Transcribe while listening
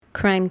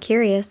Crime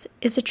Curious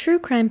is a true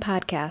crime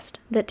podcast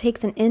that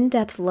takes an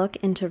in-depth look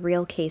into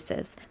real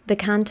cases. The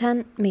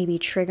content may be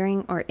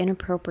triggering or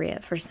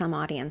inappropriate for some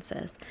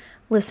audiences.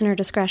 Listener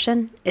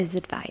discretion is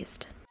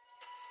advised.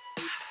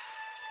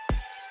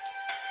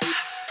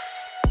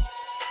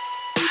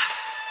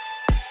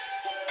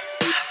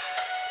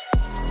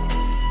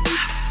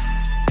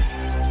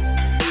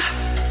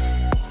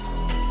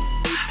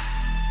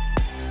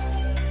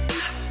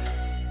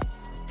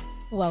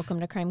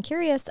 Welcome to Crime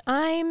Curious.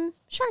 I'm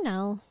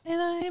Charnel.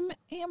 And I'm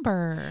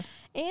Amber.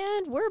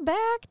 And we're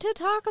back to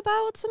talk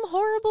about some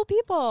horrible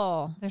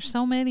people. There's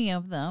so many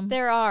of them.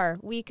 There are.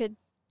 We could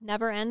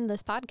never end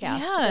this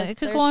podcast. Yeah, it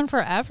could go on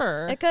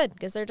forever. It could,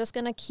 because they're just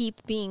going to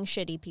keep being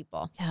shitty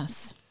people.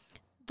 Yes.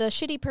 The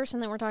shitty person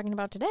that we're talking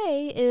about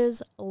today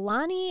is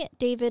Lonnie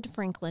David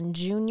Franklin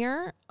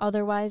Jr.,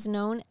 otherwise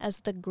known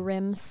as the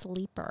Grim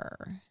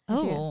Sleeper.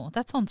 Oh,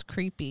 that sounds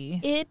creepy.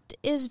 It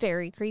is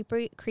very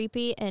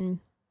creepy, and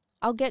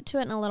I'll get to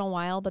it in a little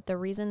while, but the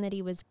reason that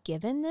he was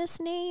given this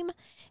name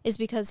is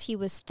because he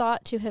was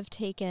thought to have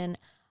taken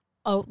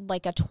a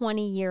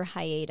 20-year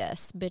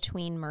hiatus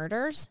between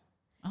murders.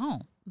 Oh.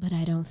 But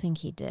I don't think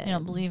he did. You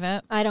don't believe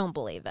it? I don't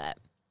believe it.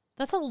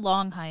 That's a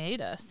long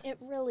hiatus. It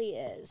really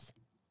is.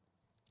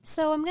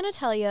 So I'm going to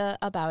tell you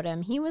about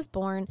him. He was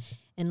born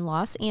in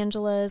Los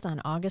Angeles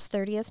on August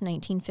 30th,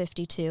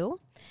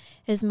 1952.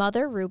 His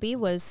mother, Ruby,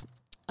 was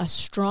a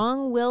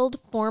strong-willed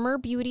former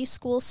beauty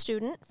school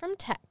student from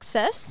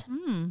Texas.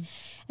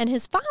 And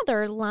his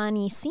father,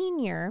 Lonnie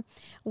Sr.,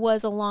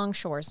 was a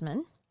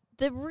longshoresman.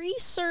 The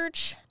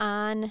research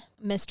on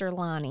Mr.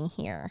 Lonnie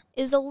here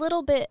is a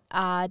little bit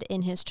odd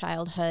in his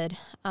childhood.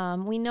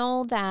 We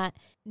know that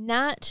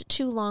not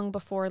too long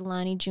before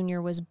Lonnie Jr.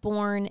 was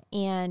born,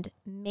 and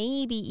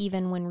maybe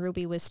even when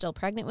Ruby was still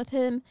pregnant with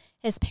him,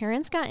 his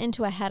parents got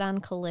into a head-on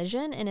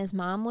collision, and his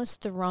mom was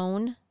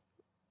thrown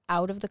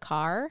out of the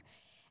car.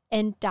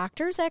 And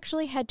doctors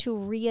actually had to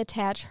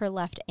reattach her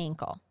left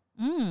ankle.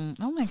 Oh,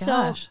 my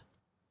gosh.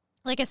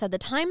 Like I said, the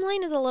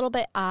timeline is a little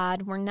bit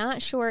odd. We're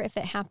not sure if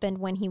it happened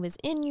when he was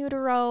in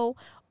utero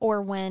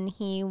or when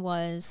he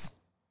was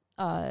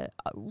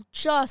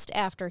just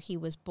after he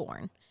was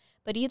born.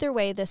 But either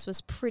way, this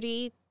was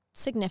pretty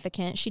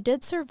significant. She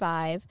did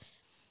survive.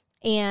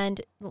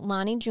 And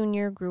Lonnie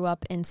Jr. grew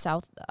up in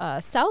South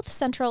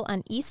Central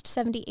on East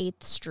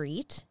 78th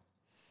Street.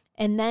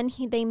 And then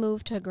they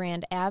moved to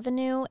Grand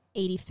Avenue,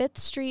 85th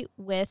Street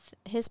with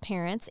his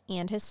parents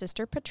and his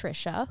sister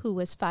Patricia, who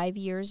was 5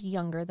 years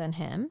younger than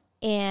him.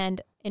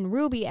 And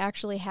Ruby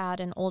actually had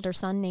an older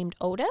son named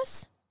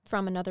Otis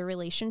from another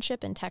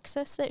relationship in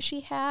Texas that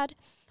she had.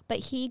 But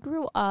he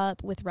grew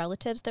up with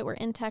relatives that were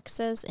in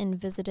Texas and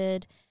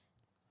visited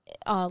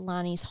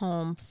Lonnie's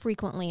home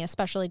frequently,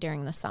 especially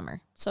during the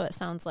summer. So it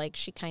sounds like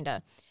she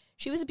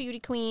was a beauty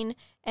queen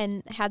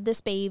and had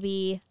this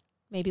baby.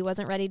 Maybe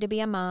wasn't ready to be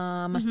a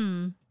mom.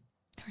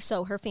 Mm-hmm.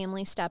 So her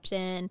family stepped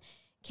in,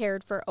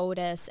 cared for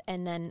Otis,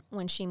 and then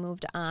when she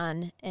moved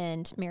on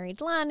and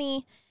married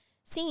Lonnie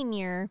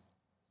Sr.,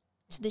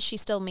 she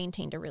still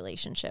maintained a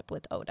relationship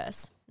with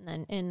Otis.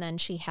 And then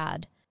she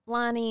had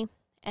Lonnie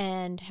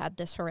and had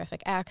this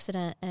horrific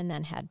accident and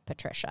then had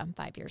Patricia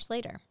 5 years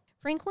later.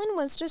 Franklin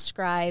was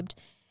described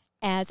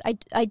as,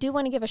 I do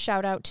want to give a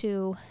shout out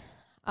to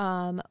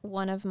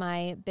one of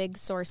my big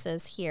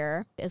sources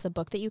here is a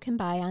book that you can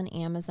buy on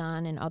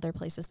Amazon and other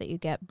places that you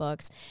get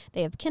books.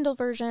 They have Kindle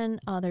version.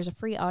 There's a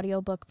free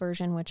audiobook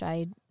version, which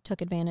I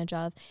took advantage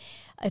of.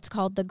 It's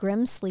called The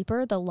Grim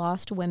Sleeper, The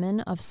Lost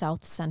Women of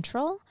South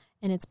Central,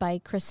 and it's by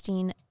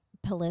Christine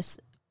Pelisek,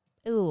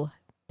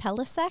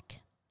 Pelisek.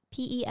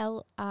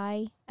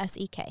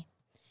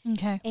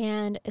 Okay.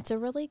 And it's a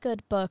really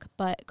good book,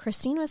 but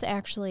Christine was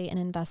actually an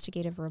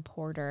investigative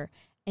reporter,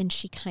 and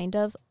she kind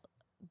of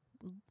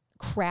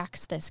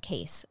cracks this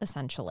case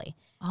essentially.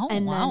 Oh,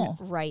 and wow.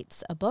 then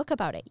writes a book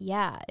about it.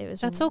 Yeah, it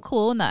was. That's so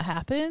cool when that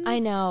happens. I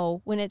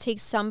know, when it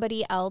takes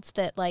somebody else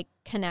that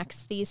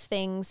connects these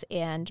things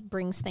and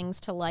brings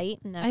things to light,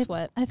 and that's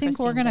what I think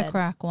Christine we're gonna did.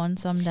 crack one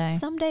someday.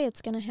 Someday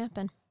it's gonna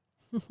happen.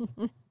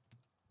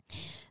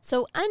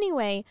 So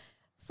anyway,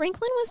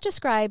 Franklin was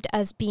described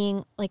as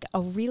being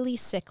a really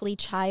sickly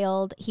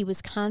child. He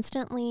was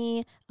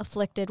constantly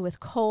afflicted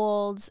with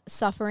colds,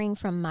 suffering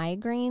from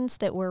migraines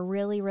that were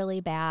really, really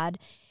bad.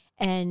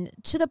 And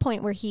to the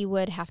point where he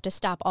would have to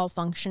stop all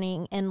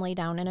functioning and lay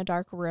down in a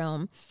dark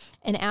room.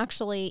 And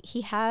actually,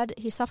 he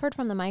suffered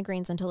from the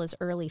migraines until his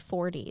early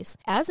 40s.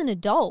 As an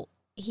adult,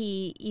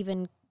 he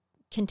even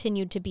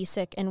continued to be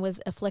sick and was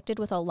afflicted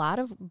with a lot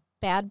of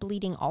bad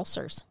bleeding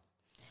ulcers.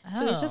 Oh.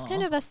 So he's just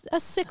kind of a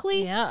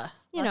sickly,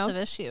 lots of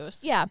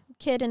issues. Yeah,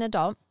 kid and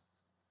adult.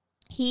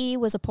 He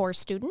was a poor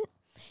student.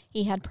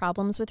 He had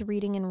problems with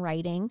reading and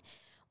writing.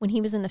 When he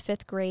was in the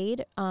 5th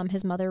grade,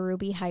 his mother,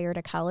 Ruby, hired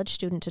a college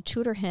student to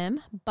tutor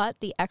him,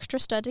 but the extra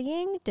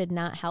studying did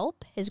not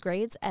help his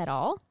grades at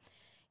all.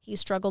 He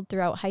struggled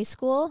throughout high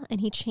school, and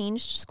he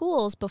changed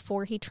schools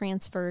before he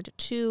transferred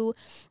to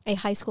a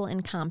high school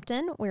in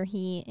Compton, where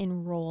he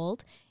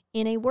enrolled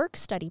in a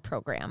work-study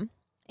program.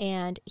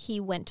 And he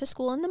went to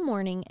school in the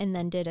morning and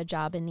then did a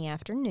job in the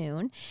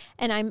afternoon.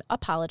 And I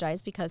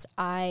apologize because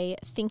I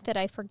think that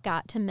I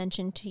forgot to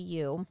mention to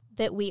you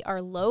that we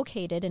are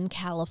located in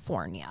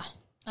California.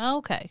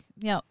 Okay.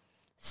 Yep.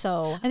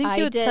 So I think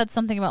you had said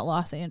something about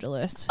Los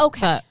Angeles. Okay.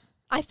 But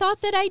I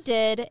thought that I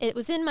did. It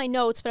was in my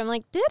notes, but I'm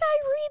like, did I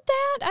read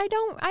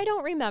that? I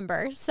don't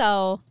remember.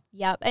 So,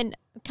 yep. And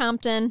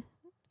Compton,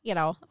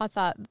 I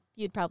thought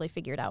you'd probably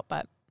figure it out,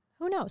 but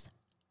who knows?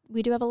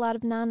 We do have a lot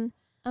of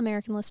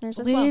non-American listeners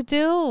as well. We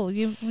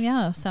do.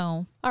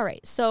 So. All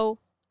right. So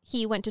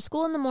he went to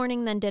school in the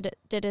morning, then did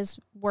his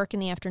work in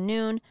the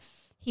afternoon.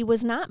 He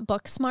was not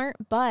book smart,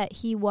 but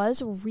he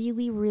was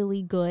really,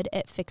 really good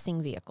at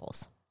fixing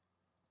vehicles.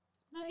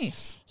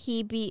 Nice.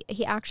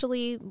 He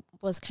actually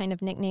was kind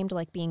of nicknamed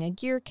like being a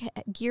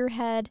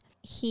gearhead.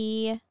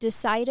 He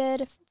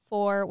decided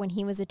for when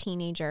he was a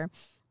teenager,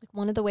 like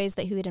one of the ways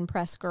that he would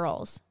impress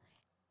girls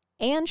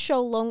and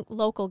show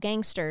local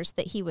gangsters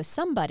that he was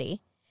somebody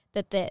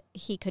that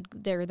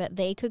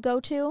they could go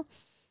to.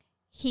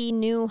 He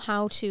knew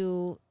how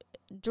to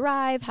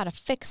drive, how to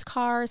fix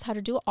cars, how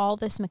to do all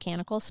this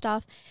mechanical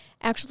stuff.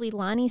 Actually,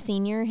 Lonnie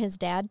Sr., his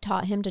dad,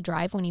 taught him to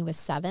drive when he was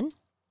 7.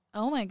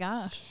 Oh, my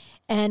gosh.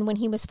 And when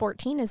he was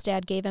 14, his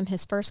dad gave him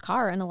his first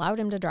car and allowed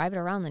him to drive it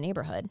around the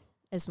neighborhood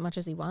as much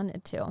as he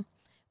wanted to,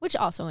 which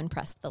also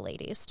impressed the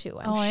ladies, too,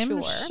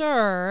 I'm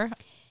sure.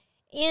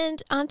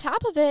 And on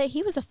top of it,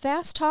 he was a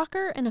fast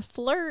talker and a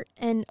flirt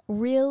and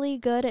really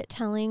good at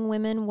telling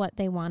women what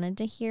they wanted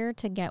to hear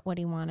to get what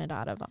he wanted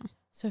out of them.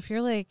 So if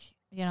you're like,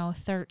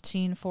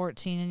 13,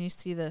 14, and you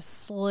see this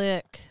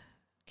slick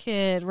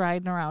kid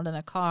riding around in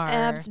a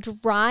car.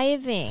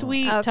 Driving.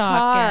 Sweet a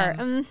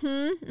talking.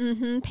 Car.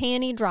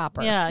 Panty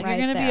dropper. Yeah, you're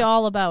going to be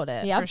all about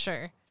it, for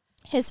sure.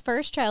 His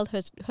first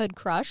childhood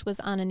crush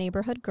was on a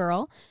neighborhood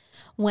girl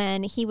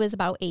when he was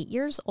about 8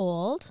 years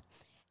old.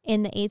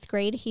 In the 8th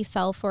grade, he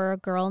fell for a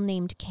girl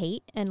named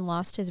Kate and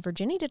lost his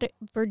virginity.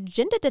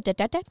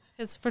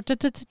 His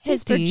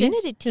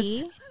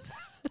virginity.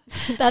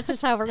 That's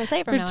just how we're going to say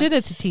it from now on.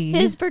 Virginity.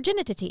 His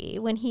virginity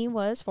when he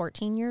was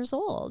 14 years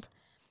old.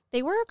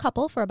 They were a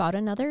couple for about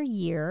another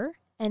year,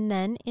 and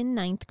then in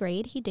 9th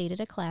grade, he dated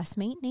a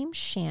classmate named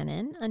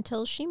Shannon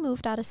until she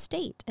moved out of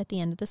state at the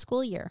end of the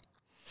school year.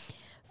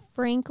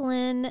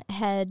 Franklin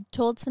had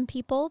told some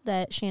people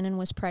that Shannon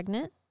was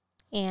pregnant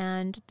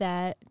and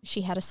that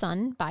she had a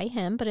son by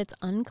him, but it's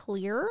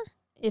unclear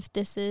if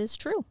this is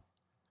true.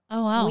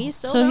 Oh, wow. We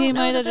still so don't he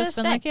know might have just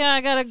been like,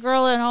 I got a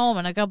girl at home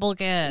and a couple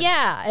kids.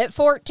 Yeah, at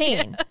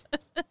 14.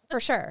 For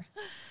sure.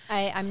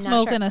 I'm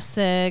smoking not a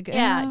cig.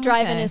 Yeah,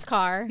 driving his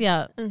car.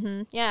 Yeah.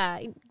 Mm-hmm. Yeah,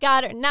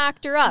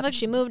 knocked her up.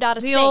 She moved out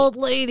of state. The old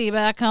lady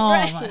back home.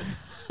 Right.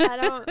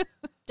 I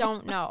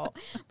don't know.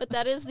 But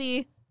that is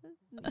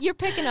you're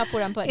picking up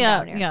what I'm putting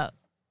down here. Yeah.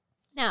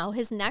 Now,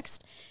 his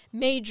next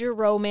major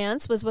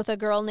romance was with a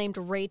girl named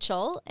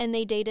Rachel, and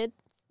they dated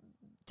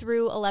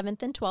through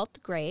 11th and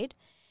 12th grade.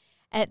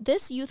 At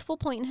this youthful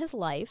point in his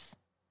life,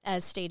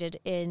 as stated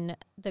in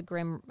the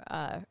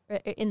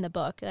in the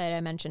book that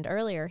I mentioned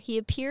earlier, he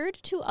appeared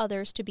to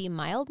others to be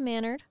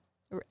mild-mannered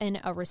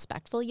and a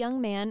respectful young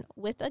man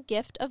with a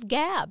gift of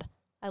gab.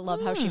 I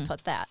love how she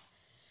put that.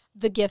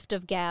 The gift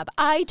of gab.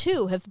 I,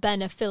 too, have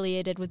been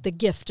affiliated with the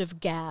gift of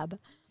gab.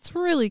 It's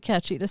really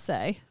catchy to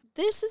say.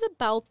 This is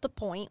about the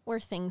point where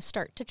things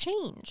start to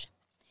change.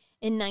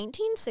 In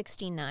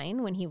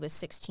 1969, when he was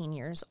 16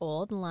 years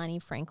old, Lonnie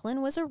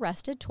Franklin was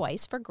arrested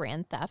twice for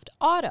grand theft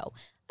auto.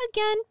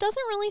 Again,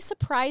 doesn't really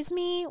surprise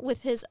me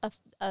with his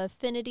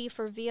affinity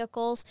for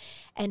vehicles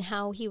and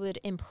how he would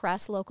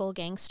impress local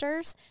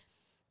gangsters.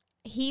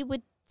 He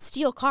would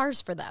steal cars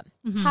for them,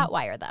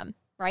 hotwire them,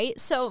 right?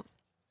 So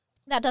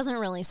that doesn't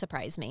really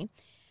surprise me.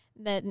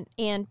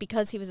 And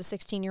because he was a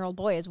 16-year-old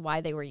boy is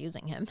why they were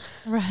using him.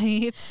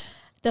 Right.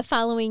 The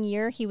following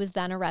year, he was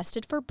then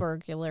arrested for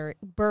burglary.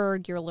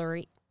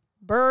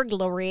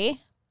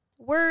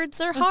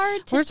 Words are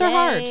hard today. Words are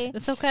hard.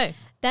 It's okay.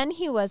 Then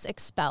he was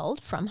expelled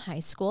from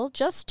high school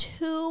just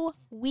 2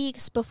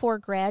 weeks before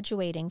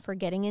graduating for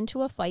getting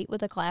into a fight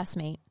with a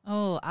classmate.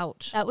 Oh,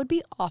 ouch. That would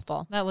be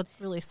awful. That would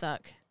really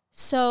suck.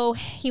 So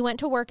he went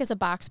to work as a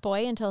box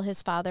boy until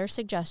his father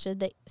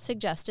suggested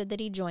that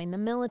he join the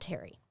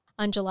military.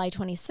 On July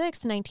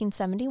 26,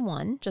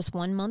 1971, just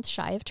 1 month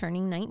shy of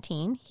turning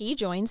 19, he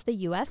joins the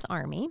U.S.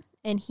 Army,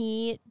 and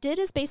he did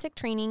his basic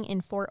training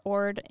in Fort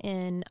Ord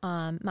in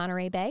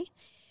Monterey Bay.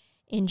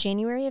 In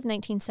January of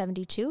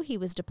 1972, he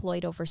was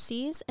deployed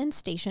overseas and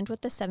stationed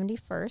with the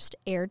 71st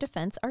Air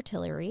Defense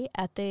Artillery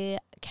at the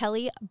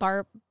Kelly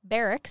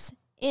Barracks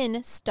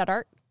in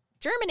Stuttgart,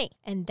 Germany.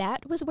 And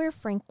that was where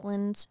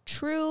Franklin's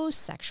true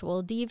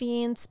sexual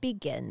deviance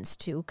begins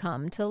to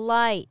come to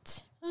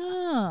light.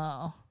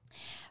 Oh.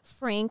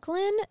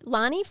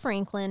 Lonnie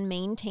Franklin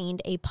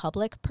maintained a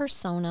public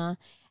persona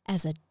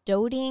as a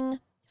doting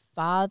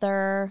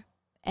father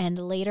and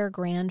later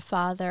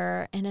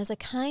grandfather, and as a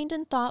kind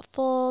and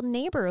thoughtful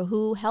neighbor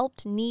who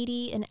helped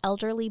needy and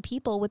elderly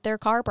people with their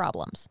car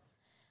problems.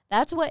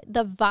 That's what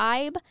the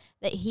vibe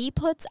that he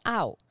puts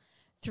out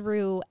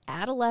through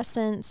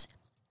adolescence,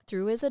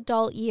 through his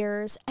adult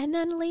years, and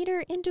then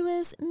later into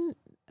his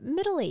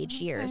middle-age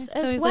years as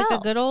well. So he's like a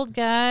good old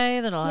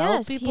guy that'll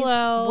help people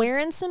out.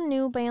 Wearing some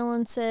New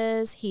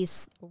Balances.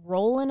 He's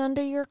rolling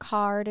under your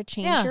car to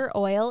change your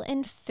oil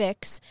and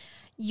fix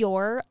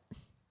your...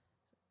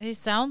 He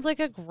sounds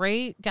like a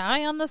great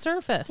guy on the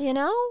surface. You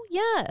know?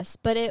 Yes.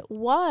 But it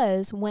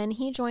was when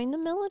he joined the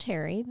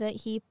military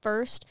that he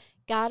first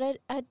got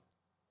a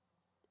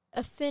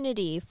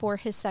affinity for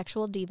his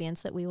sexual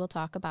deviance that we will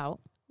talk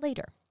about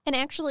later. And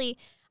actually,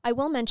 I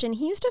will mention,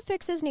 he used to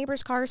fix his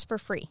neighbors' cars for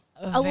free.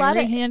 A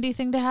very handy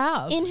thing to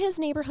have. In his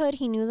neighborhood,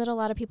 he knew that a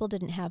lot of people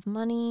didn't have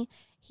money.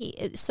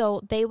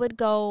 So they would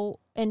go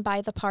and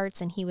buy the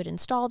parts and he would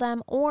install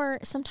them. Or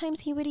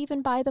sometimes he would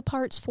even buy the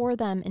parts for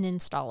them and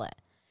install it.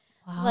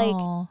 Wow. Like,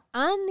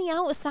 on the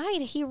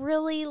outside, he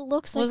really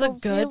looks like a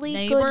really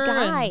neighbor good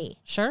guy.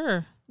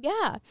 Sure.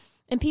 Yeah.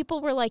 And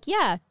people were like,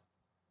 yeah,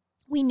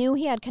 we knew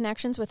he had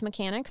connections with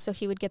mechanics, so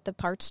he would get the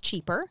parts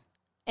cheaper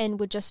and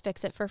would just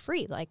fix it for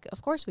free. Like,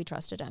 of course we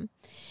trusted him.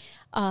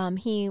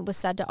 He was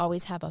said to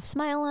always have a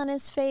smile on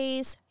his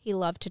face. He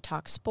loved to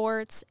talk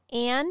sports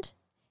and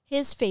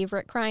his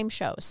favorite crime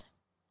shows.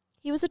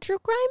 He was a true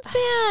crime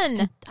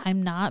fan.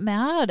 I'm not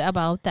mad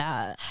about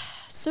that.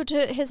 So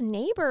to his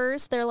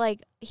neighbors, they're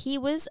like, he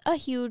was a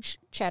huge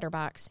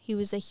chatterbox. He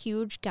was a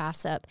huge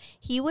gossip.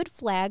 He would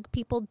flag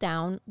people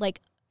down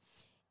like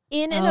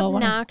in an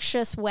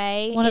obnoxious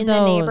way in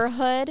the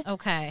neighborhood.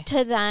 Okay.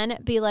 To then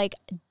be like,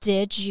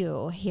 did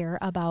you hear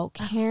about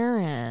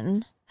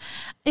Karen?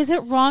 Is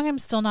it wrong? I'm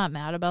still not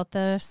mad about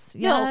this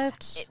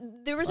yet. No,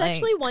 there was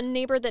actually one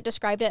neighbor that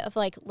described it of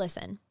like,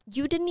 listen,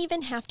 you didn't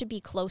even have to be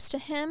close to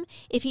him.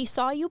 If he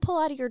saw you pull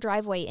out of your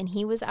driveway and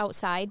he was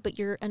outside, but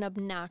you're an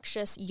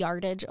obnoxious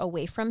yardage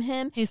away from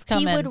him, he's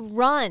coming. He would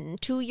run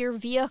to your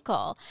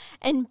vehicle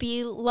and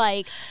be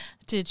like,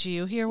 did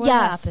you hear what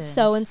happened? Yes,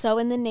 so-and-so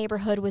in the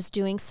neighborhood was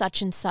doing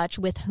such and such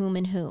with whom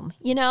and whom.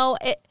 You know,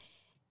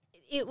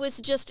 it was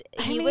just,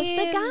 he was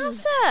the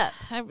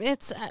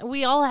gossip.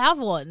 We all have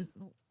one.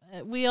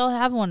 We all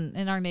have one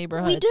in our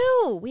neighborhood. We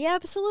do. We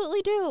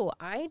absolutely do.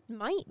 I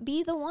might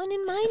be the one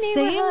in my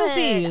neighborhood.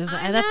 Same.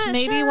 That's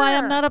maybe why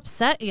I'm not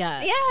upset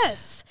yet.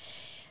 Yes.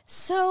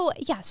 So,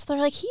 yes, they're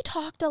like, he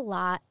talked a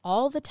lot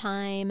all the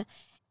time,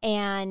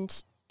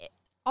 and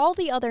all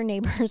the other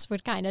neighbors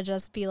would kind of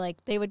just be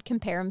like, they would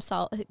compare him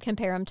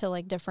to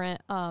like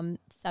different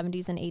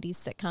 70s and 80s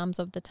sitcoms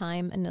of the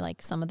time, and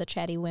like some of the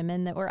chatty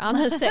women that were on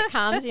the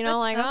sitcoms, you know,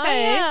 like,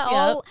 okay,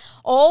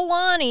 old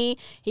Lonnie,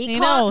 he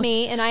caught knows.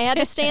 me, and I had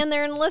to stand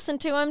there and listen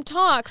to him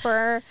talk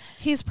for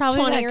He's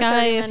probably 20 that or guy,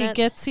 30 if he minutes.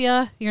 gets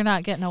you, you're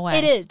not getting away.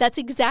 It is. That's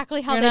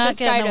exactly how You're they not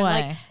described getting him.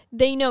 away. Like,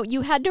 they know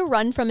you had to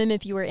run from him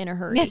if you were in a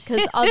hurry,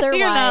 because otherwise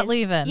you're not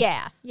leaving.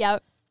 Yeah.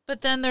 Yep.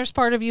 But then there's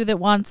part of you that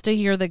wants to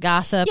hear the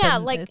gossip. Yeah,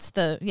 and like, it's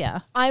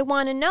I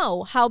want to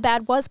know, how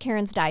bad was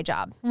Karen's dye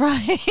job?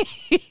 Right.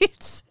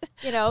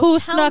 You know, who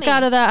snuck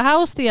out of that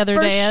house the other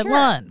day at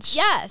lunch?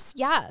 Yes.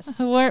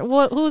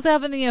 Who's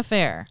having the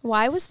affair?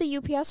 Why was the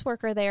UPS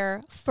worker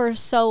there for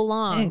so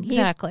long?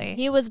 Exactly.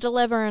 He was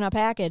delivering a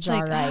package, It's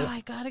all like, right.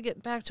 I got to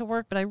get back to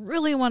work, but I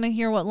really want to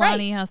hear what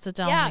Lonnie has to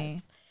tell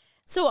me.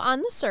 So on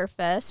the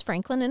surface,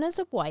 Franklin and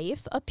his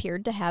wife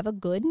appeared to have a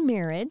good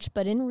marriage,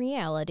 but in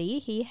reality,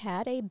 he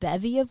had a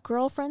bevy of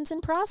girlfriends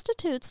and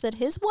prostitutes that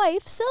his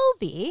wife,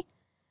 Sylvie,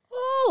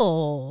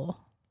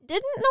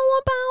 didn't know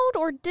about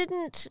or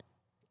didn't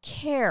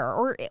care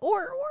or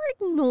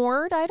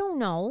ignored. I don't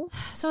know.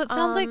 So it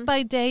sounds like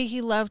by day he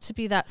loved to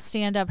be that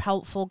stand-up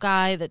helpful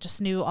guy that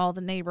just knew all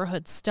the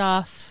neighborhood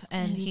stuff,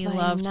 and he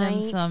loved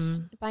him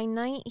some. By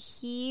night,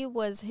 he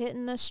was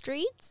hitting the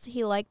streets.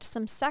 He liked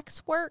some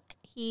sex work.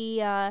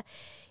 He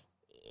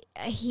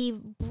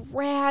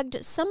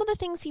bragged. Some of the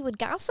things he would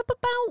gossip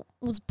about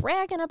was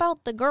bragging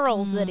about the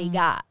girls that he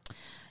got.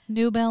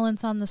 New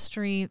Balance on the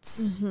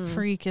streets,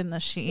 freak in the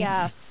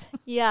sheets.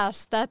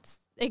 Yes, that's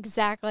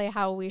exactly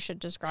how we should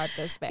describe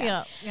this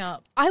man. Yeah.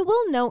 I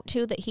will note,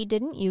 too, that he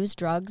didn't use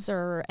drugs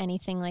or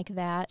anything like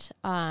that.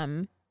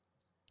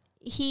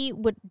 He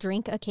would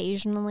drink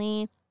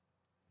occasionally.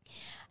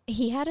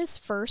 He had his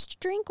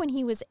first drink when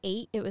he was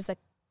 8. It was a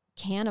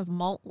can of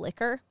malt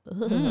liquor.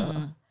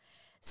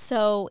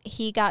 So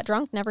he got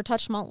drunk, never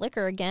touched malt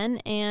liquor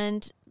again,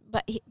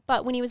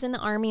 but when he was in the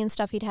Army and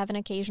stuff, he'd have an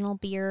occasional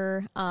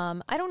beer.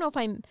 I don't know if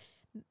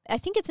I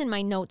think it's in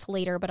my notes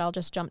later, but I'll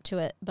just jump to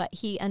it. But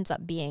he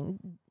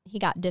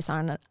got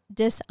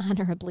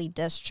dishonorably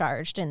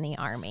discharged in the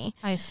Army.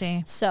 I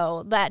see.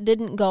 So that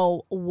didn't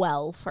go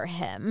well for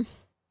him.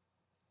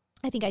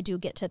 I think I do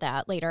get to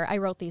that later. I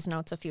wrote these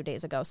notes a few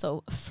days ago,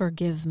 so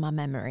forgive my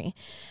memory.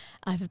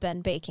 I've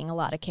been baking a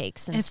lot of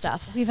cakes and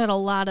stuff. We've had a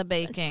lot of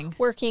baking.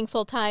 Working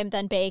full-time,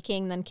 then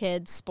baking, then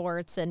kids,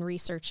 sports, and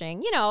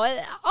researching. You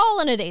know, all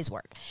in a day's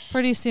work.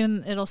 Pretty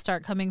soon it'll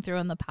start coming through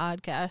on the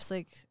podcast,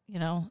 like, you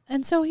know.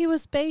 And so he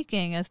was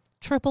baking a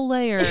triple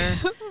layer.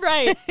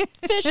 Right.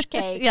 Fish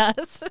cake.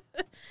 Yes.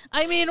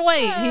 I mean,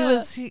 wait, he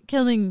was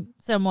killing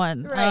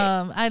someone.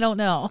 Right. I don't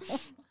know.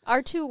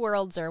 Our two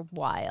worlds are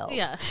wild.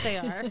 Yes, they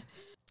are.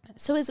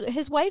 So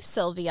his wife,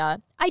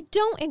 Sylvia, I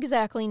don't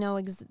exactly know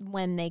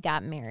when they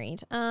got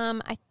married.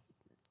 I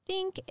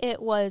think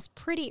it was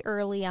pretty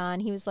early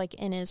on. He was like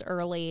in his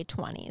early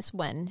 20s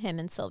when him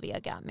and Sylvia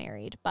got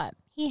married. But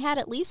he had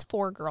at least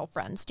 4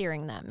 girlfriends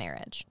during that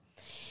marriage.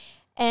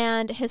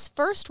 And his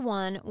first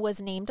one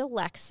was named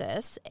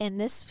Alexis, and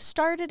this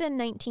started in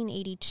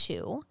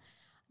 1982.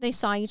 They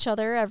saw each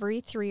other every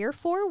 3 or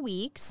 4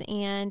 weeks,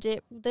 and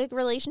the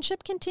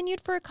relationship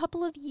continued for a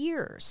couple of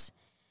years.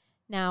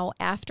 Now,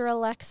 after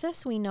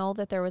Alexis, we know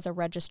that there was a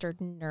registered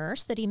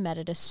nurse that he met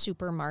at a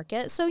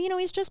supermarket. So,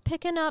 he's just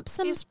picking up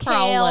some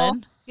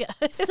kale,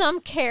 some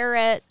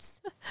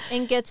carrots,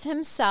 and gets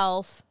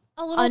himself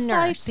a little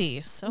nurse side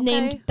piece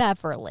named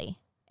Beverly.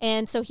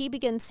 And so he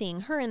begins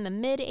seeing her in the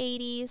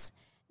mid-'80s.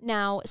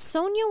 Now,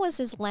 Sonia was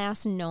his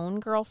last known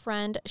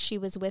girlfriend. She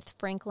was with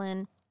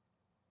Franklin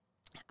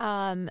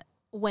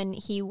when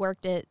he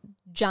worked at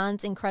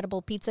John's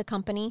Incredible Pizza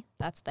Company.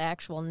 That's the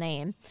actual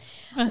name.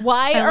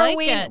 Why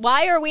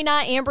are we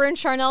not Amber and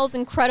Charnel's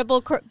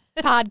Incredible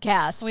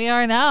podcast? We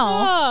are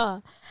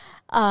now.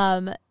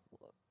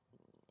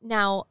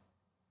 Now,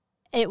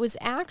 it was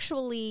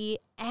actually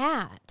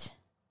at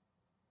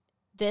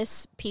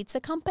this pizza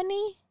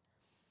company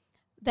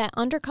that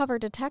undercover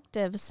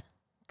detectives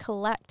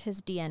collect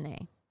his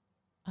DNA.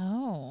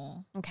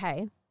 Oh.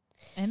 Okay.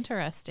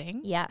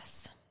 Interesting.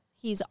 Yes.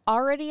 He's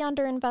already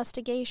under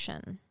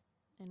investigation,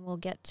 and we'll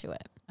get to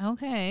it.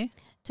 Okay.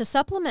 To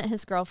supplement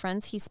his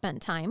girlfriends, he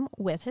spent time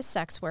with his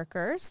sex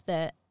workers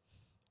that...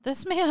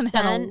 This man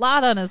had a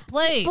lot on his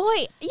plate.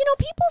 Boy,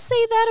 people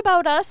say that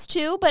about us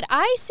too, but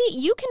I see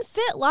you can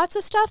fit lots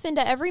of stuff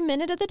into every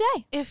minute of the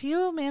day. If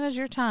you manage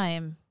your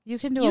time, you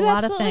can do a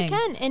lot of things. You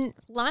absolutely can. And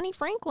Lonnie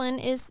Franklin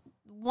is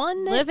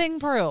one that... Living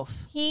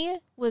proof. He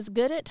was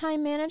good at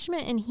time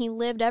management, and he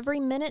lived every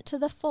minute to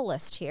the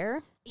fullest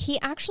here. He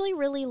actually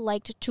really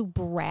liked to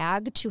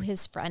brag to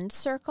his friend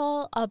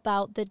circle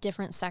about the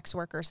different sex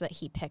workers that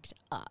he picked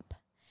up.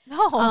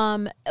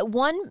 No.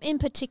 One in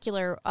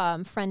particular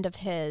friend of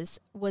his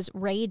was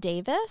Ray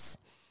Davis.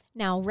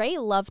 Now, Ray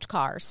loved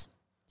cars.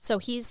 So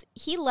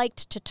he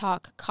liked to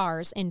talk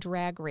cars and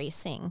drag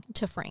racing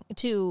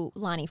to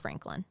Lonnie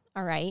Franklin,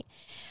 all right?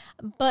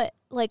 But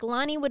like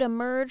Lonnie would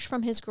emerge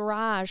from his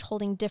garage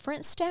holding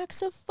different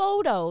stacks of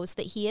photos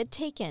that he had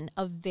taken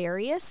of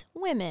various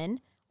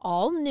women,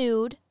 all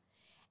nude,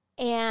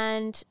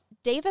 and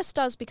Davis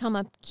does become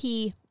a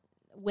key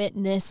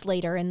witness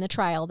later in the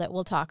trial that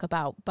we'll talk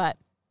about, but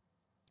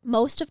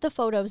most of the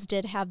photos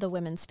did have the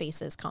women's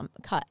faces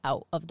cut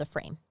out of the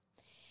frame.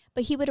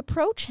 But he would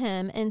approach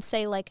him and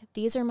say, like,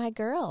 these are my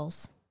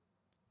girls.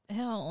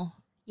 Ew.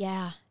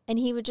 Yeah. And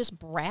he would just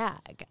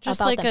brag just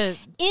about like them.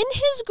 In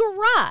his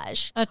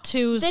garage. A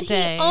Tuesday.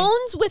 That he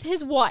owns with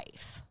his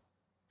wife.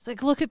 It's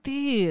like, look at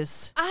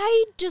these.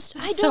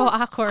 So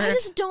awkward. I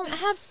just don't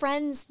have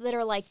friends that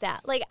are like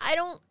that. Like, I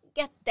don't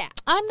get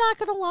that. I'm not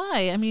going to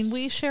lie. I mean,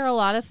 we share a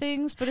lot of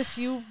things, but if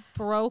you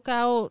broke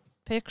out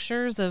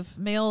pictures of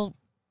male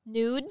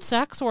nudes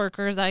sex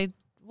workers, I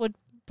would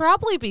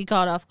probably be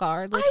caught off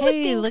guard. Like,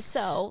 hey,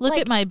 look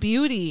at my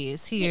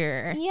beauties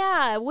here.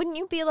 Yeah, wouldn't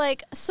you be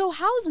like, so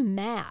how's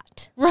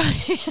Matt?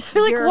 Right.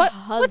 Like,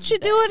 what you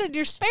doing in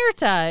your spare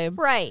time?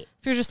 Right.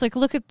 If you're just like,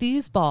 look at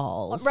these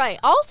balls. Right.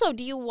 Also,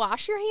 do you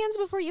wash your hands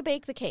before you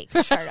bake the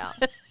cakes,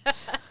 Charlotte?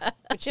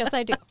 Which, yes,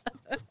 I do.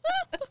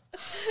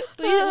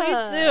 we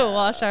do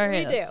wash our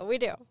hands. We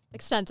do.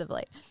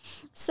 Extensively.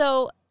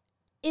 So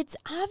it's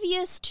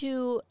obvious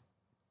to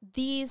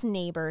these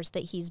neighbors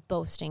that he's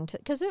boasting to,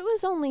 because it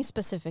was only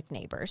specific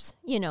neighbors,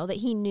 that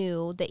he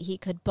knew that he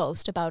could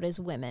boast about his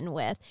women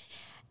with,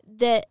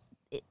 that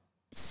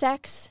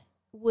sex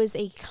was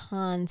a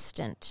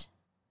constant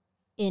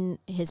in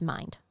his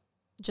mind,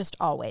 just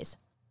always.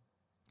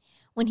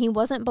 When he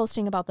wasn't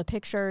boasting about the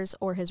pictures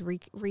or his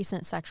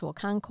recent sexual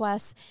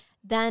conquests,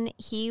 then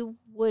he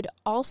would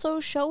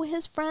also show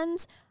his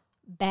friends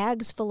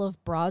bags full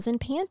of bras and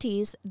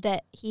panties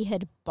that he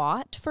had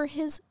bought for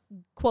his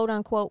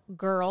quote-unquote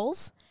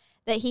girls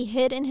that he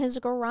hid in his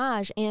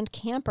garage and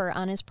camper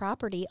on his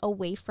property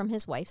away from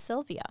his wife,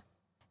 Sylvia.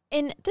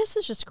 And this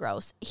is just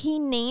gross. He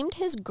named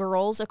his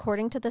girls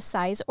according to the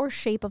size or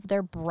shape of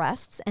their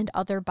breasts and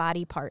other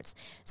body parts.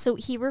 So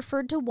he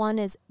referred to one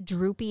as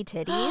droopy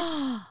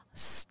titties.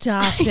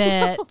 Stop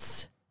it.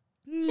 It's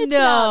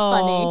not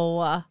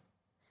funny.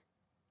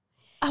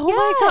 Oh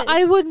my God,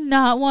 I would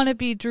not want to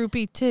be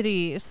droopy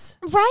titties.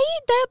 Right?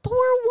 That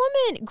poor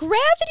woman.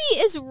 Gravity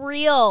is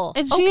real.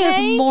 And she has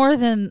more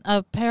than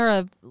a pair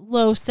of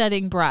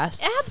low-setting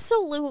breasts.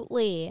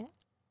 Absolutely.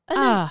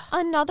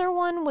 Another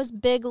one was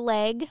big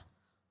leg.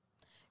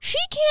 She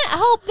can't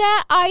help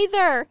that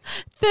either.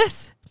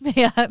 This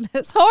man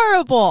is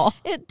horrible.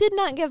 It did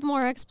not give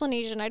more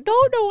explanation. I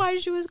don't know why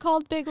she was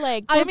called big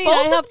leg. I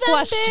have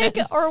questions.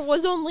 Big, or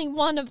was only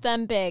one of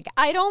them big?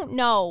 I don't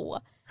know.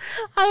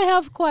 I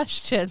have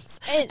questions.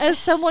 As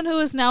someone who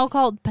is now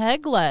called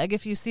Peg Leg,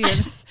 if you see in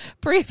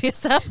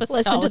previous episode.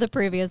 Listen to the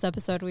previous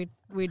episode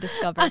we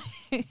discovered.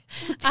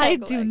 I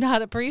do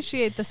not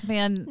appreciate this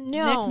man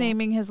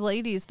nicknaming his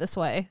ladies this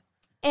way.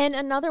 And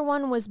another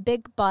one was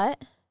Big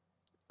Butt.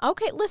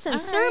 Okay, listen, All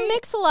Sir right.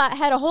 Mix-a-Lot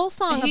had a whole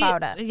song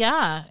about it.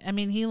 Yeah. I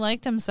mean, he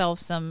liked himself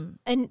some.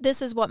 And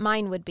this is what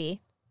mine would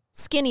be.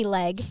 Skinny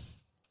leg.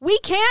 We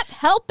can't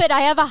help it. I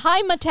have a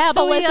high metabolism.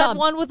 So we have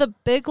one with a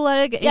big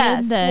leg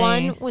yes,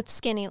 and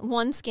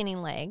one skinny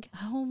leg.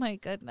 Oh, my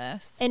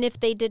goodness. And if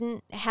they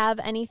didn't have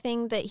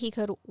anything that he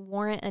could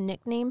warrant a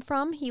nickname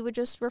from, he would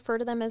just refer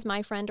to them as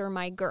my friend or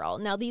my girl.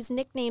 Now, these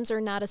nicknames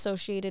are not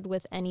associated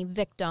with any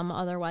victim.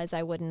 Otherwise,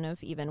 I wouldn't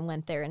have even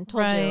went there and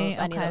told you of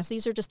any of those.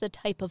 These are just the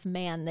type of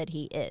man that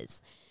he is.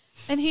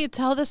 And he'd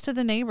tell this to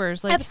the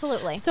neighbors. Like,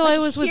 absolutely. So I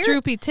was with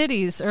Droopy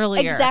Titties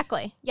earlier.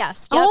 Exactly.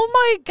 Yes. Yep. Oh,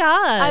 my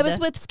God. I was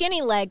with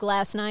Skinny Leg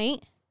last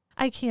night.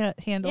 I can't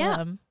handle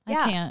him. I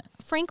can't.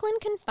 Franklin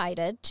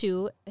confided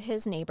to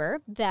his neighbor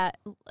that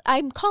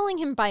I'm calling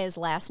him by his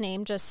last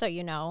name, just so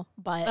you know.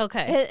 But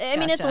okay, I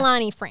mean, it's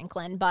Lonnie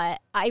Franklin,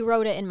 but I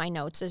wrote it in my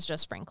notes as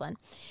just Franklin.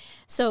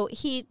 So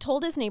he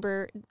told his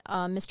neighbor,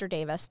 Mr.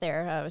 Davis,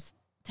 there I was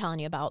telling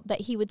you about,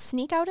 that he would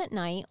sneak out at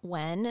night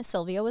when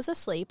Sylvia was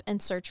asleep and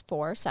search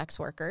for sex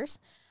workers.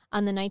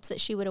 On the nights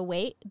that she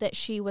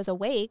was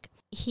awake,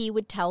 he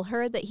would tell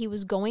her that he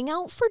was going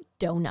out for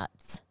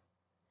donuts.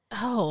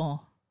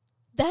 Oh.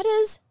 That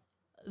is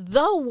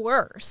the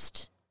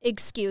worst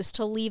excuse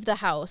to leave the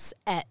house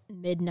at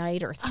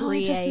midnight or 3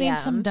 a.m. I just need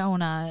some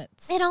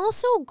donuts. And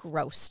also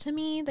gross to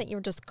me that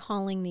you're just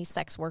calling these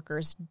sex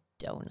workers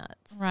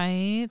donuts.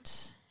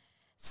 Right.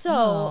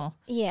 So,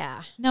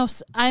 yeah. No,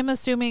 I'm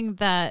assuming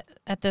that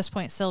at this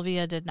point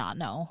Sylvia did not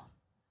know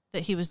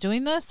that he was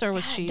doing this, or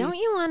was she? Don't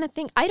you want to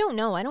think? I don't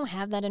know. I don't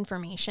have that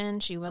information.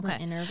 She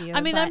wasn't interviewed.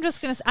 I mean, I'm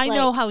just going to say, I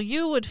know how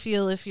you would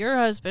feel if your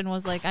husband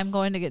was like, I'm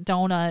going to get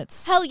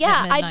donuts. Hell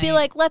yeah. I'd be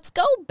like, let's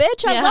go,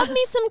 bitch. I love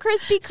me some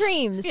Krispy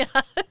Kremes.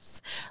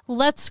 Yes.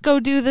 Let's go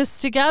do this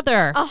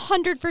together.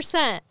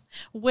 100%.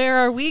 Where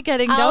are we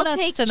getting donuts I'll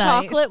take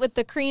tonight? chocolate with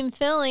the cream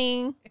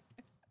filling.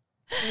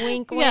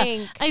 Wink,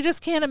 wink. I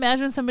just can't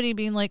imagine somebody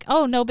being like,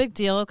 oh, no big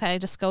deal. Okay,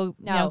 just go,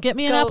 get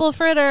me an apple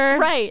fritter.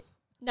 Right.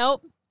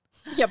 Nope.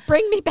 Yeah,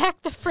 bring me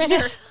back the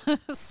fritter.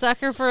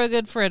 Sucker for a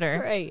good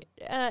fritter. Right.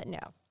 No.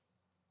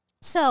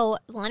 So,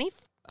 Lonnie,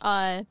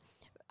 on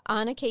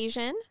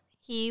occasion,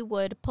 he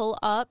would pull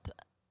up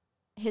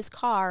his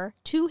car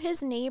to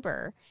his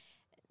neighbor,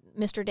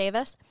 Mr.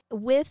 Davis,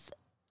 with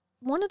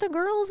one of the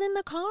girls in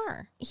the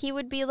car. He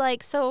would be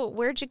like, so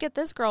where'd you get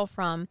this girl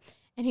from?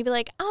 And he'd be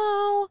like,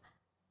 oh,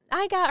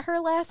 I got her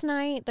last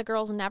night. The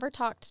girls never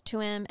talked to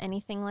him,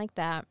 anything like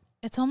that.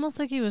 It's almost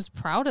like he was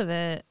proud of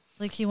it.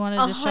 Like he wanted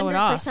to show it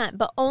off. 100%,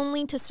 but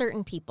only to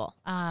certain people.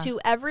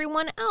 To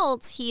everyone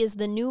else, he is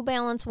the New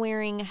Balance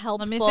wearing,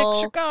 helpful. Let me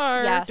fix your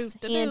car. Yes,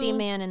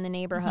 handyman in the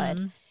neighborhood.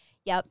 Mm-hmm.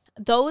 Yep.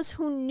 Those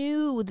who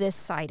knew this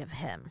side of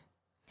him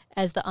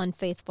as the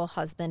unfaithful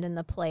husband and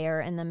the player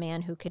and the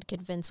man who could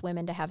convince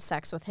women to have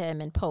sex with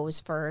him and pose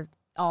for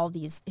all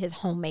his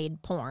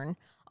homemade porn,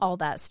 all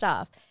that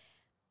stuff.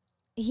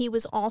 He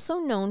was also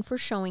known for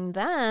showing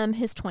them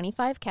his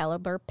 .25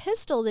 caliber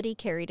pistol that he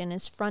carried in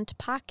his front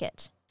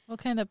pocket. What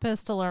kind of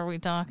pistol are we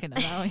talking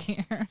about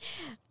here?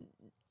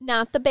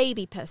 Not the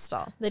baby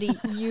pistol that he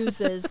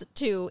uses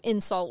to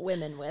insult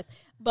women with,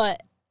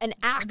 but an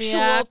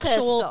actual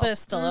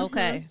pistol. Mm-hmm.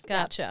 Okay,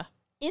 gotcha.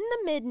 In the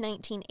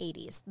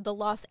mid-1980s, the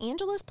Los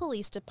Angeles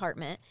Police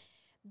Department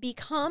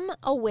become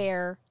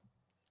aware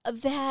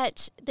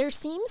that there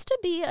seems to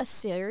be a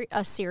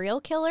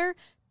serial killer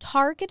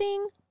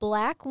targeting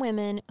black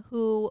women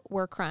who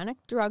were chronic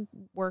drug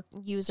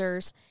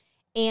users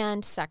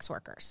and sex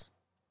workers.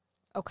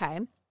 Okay.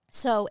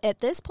 So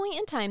at this point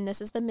in time,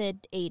 this is the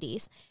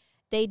mid-80s,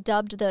 they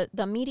dubbed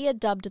the media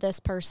dubbed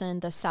this person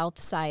the South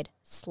Side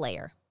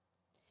Slayer.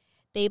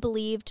 They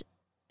believed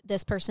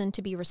this person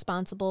to be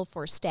responsible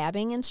for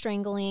stabbing and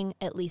strangling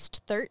at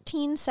least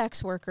 13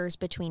 sex workers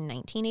between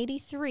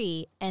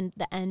 1983 and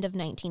the end of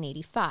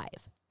 1985.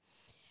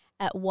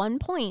 At one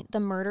point, the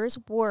murders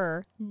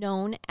were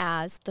known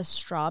as the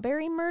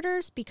Strawberry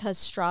Murders because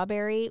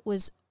strawberry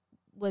was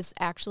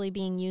actually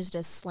being used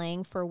as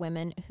slang for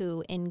women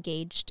who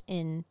engaged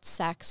in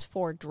sex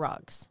for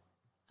drugs.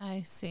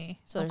 I see.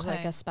 So there's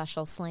like a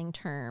special slang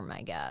term,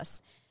 I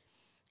guess.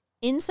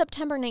 In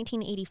September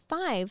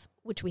 1985,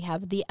 which we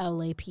have the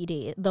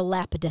LAPD, the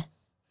LAPD,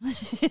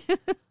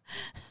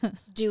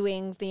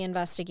 doing the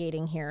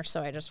investigating here.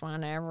 So I just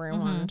want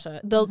everyone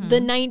to... The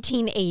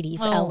 1980s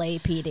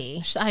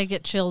LAPD. I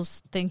get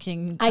chills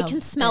thinking I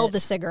can smell the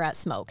cigarette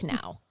smoke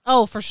now.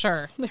 Oh, for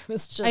sure. It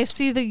was just... I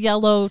see the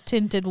yellow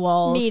tinted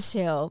walls.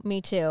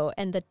 Me too.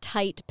 And the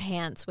tight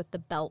pants with the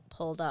belt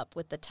pulled up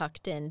with the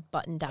tucked in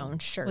button down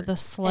shirt. With a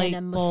slight and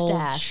a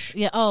mustache.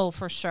 Bulge. Yeah, oh,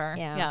 for sure.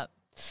 Yeah.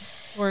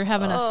 We're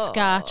having a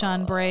scotch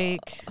on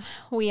break.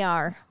 We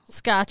are.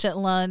 Scotch at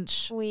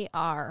lunch. We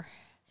are.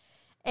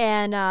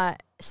 And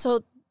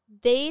so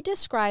they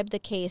described the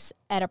case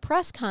at a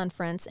press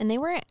conference, and they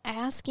were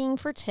asking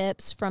for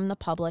tips from the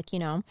public,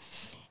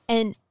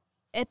 And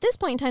at this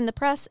point in time, the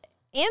press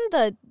and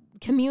the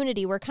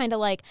community were kind of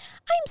like,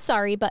 I'm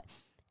sorry, but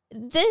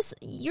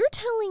you're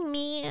telling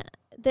me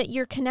that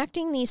you're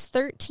connecting these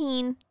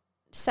 13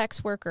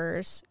 sex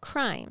workers'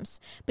 crimes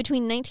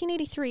between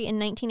 1983 and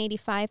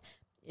 1985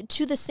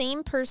 to the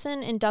same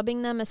person and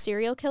dubbing them a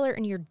serial killer,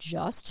 and you're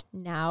just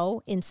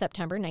now in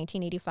September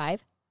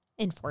 1985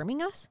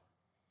 informing us?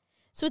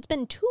 So it's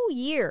been 2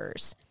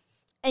 years,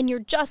 and you're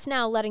just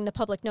now letting the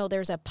public know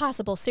there's a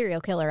possible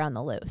serial killer on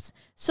the loose.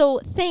 So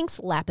thanks,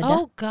 Lapida.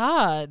 Oh,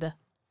 God.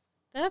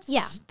 That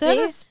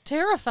is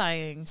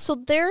terrifying. So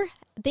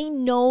they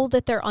know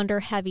that they're under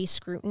heavy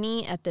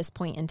scrutiny at this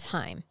point in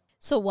time.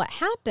 So what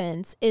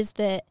happens is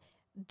that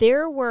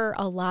there were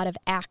a lot of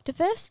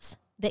activists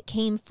that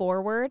came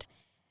forward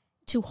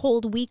to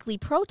hold weekly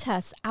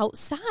protests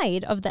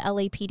outside of the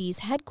LAPD's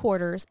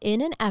headquarters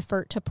in an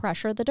effort to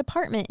pressure the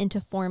department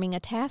into forming a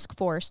task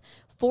force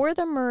for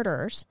the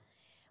murders,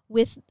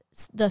 with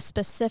the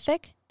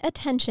specific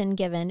attention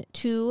given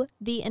to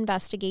the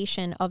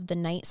investigation of the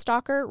Night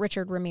Stalker,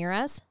 Richard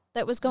Ramirez,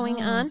 that was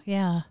going on.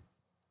 Yeah.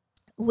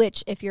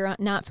 Which, if you're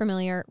not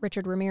familiar,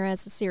 Richard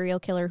Ramirez, a serial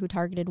killer who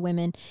targeted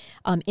women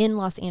in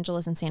Los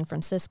Angeles and San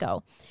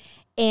Francisco.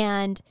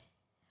 And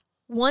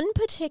one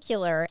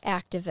particular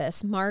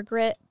activist,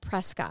 Margaret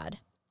Prescott,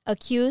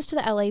 accused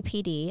the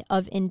LAPD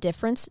of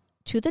indifference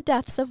to the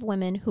deaths of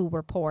women who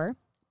were poor,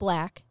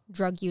 Black,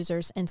 drug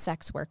users, and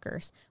sex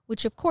workers,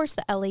 which, of course,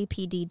 the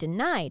LAPD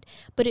denied.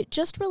 But it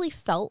just really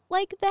felt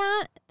like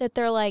that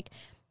they're like...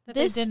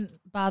 They didn't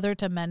bother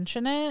to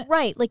mention it?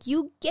 Right. Like,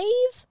 you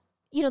gave...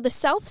 the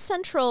South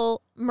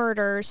Central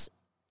murders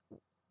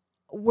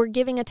were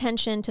giving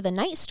attention to the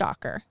Night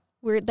Stalker.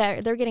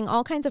 They're getting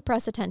all kinds of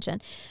press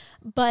attention.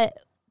 But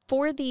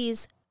for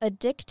these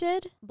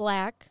addicted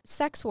Black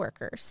sex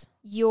workers,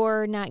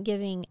 you're not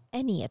giving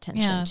any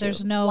attention to.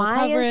 There's no Why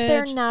coverage. Is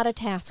there not a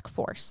task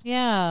force?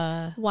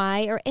 Yeah.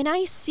 Why? And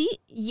I see,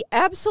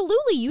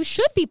 absolutely, you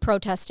should be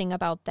protesting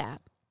about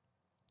that.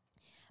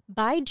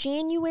 By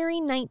January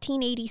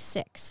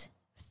 1986,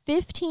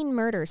 15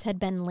 murders had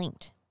been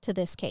linked to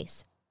this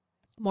case.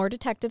 More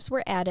detectives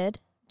were added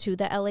to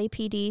the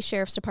LAPD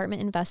Sheriff's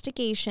Department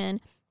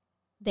investigation.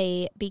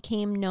 They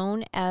became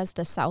known as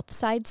the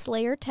Southside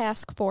Slayer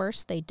Task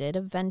Force. They did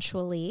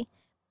eventually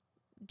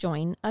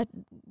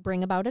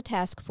bring about a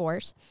task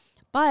force.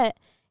 But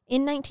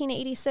in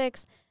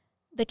 1986,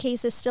 the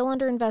case is still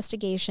under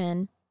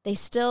investigation.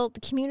 The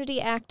community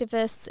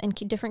activists and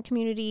different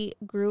community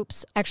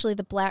groups, actually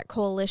the Black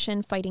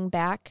Coalition Fighting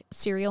Back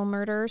Serial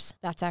Murders,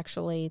 that's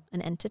actually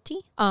an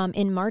entity,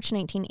 in March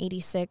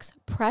 1986,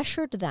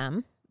 pressured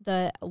them,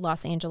 the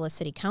Los Angeles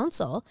City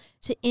Council,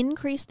 to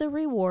increase the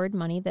reward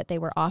money that they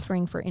were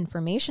offering for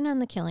information on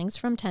the killings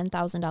from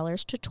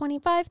 $10,000 to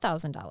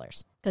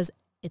 $25,000. Because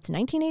it's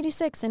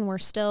 1986 and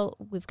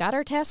we've got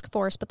our task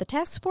force, but the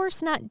task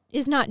force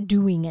is not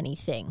doing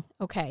anything,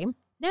 okay?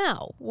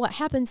 Now, what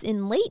happens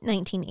in late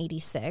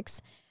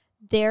 1986,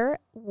 there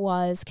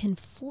was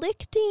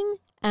conflicting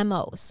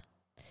MOs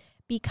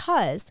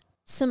because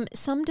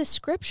some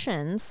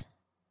descriptions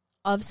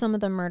of some of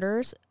the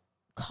murders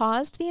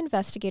caused the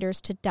investigators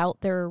to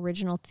doubt their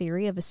original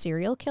theory of a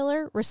serial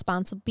killer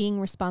being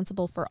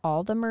responsible for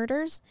all the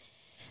murders.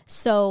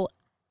 So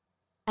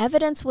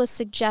evidence was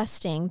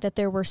suggesting that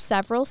there were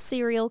several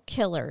serial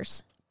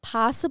killers,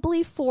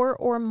 possibly 4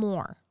 or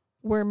more,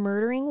 were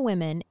murdering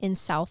women in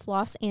South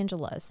Los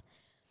Angeles.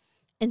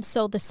 And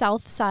so the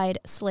Southside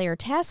Slayer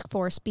Task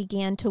Force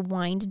began to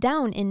wind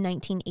down in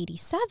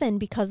 1987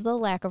 because of the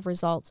lack of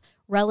results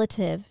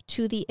relative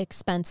to the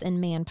expense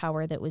and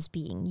manpower that was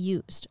being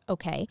used.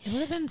 Okay. It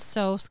would have been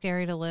so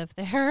scary to live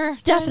there.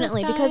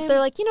 Definitely, because they're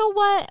like, you know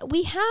what?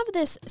 We have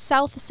this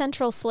South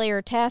Central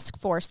Slayer Task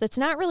Force that's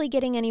not really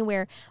getting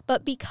anywhere,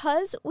 but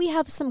because we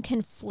have some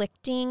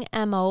conflicting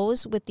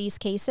MOs with these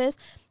cases,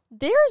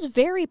 there's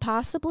very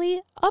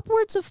possibly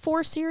upwards of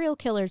 4 serial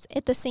killers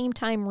at the same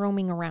time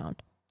roaming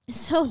around.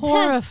 So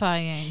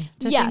horrifying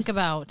to think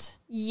about.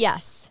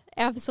 Yes,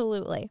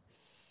 absolutely.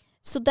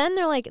 So then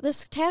they're like,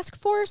 this task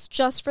force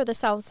just for the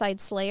Southside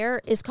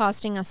Slayer is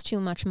costing us too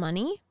much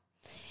money.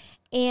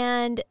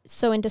 And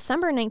so in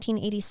December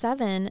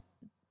 1987,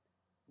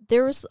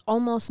 there was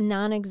almost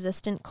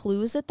non-existent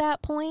clues at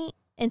that point.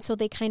 And so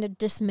they kind of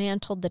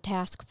dismantled the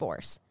task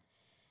force.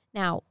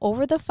 Now,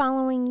 over the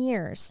following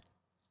years,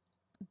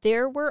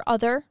 there were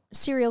other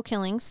serial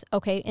killings,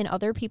 okay, and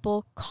other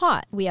people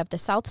caught. We have the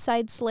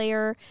Southside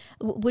Slayer,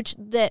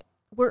 that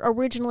were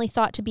originally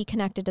thought to be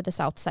connected to the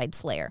Southside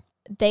Slayer.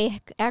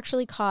 They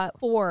actually caught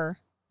 4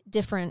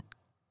 different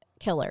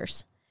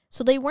killers.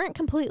 So they weren't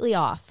completely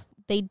off.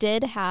 They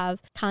did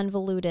have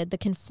the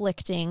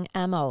conflicting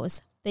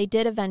MOs. They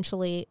did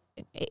eventually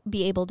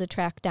be able to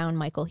track down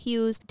Michael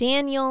Hughes,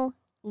 Daniel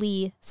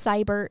Lee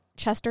Seibert,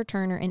 Chester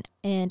Turner,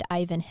 and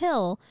Ivan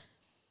Hill,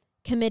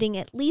 committing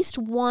at least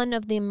one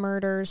of the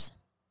murders,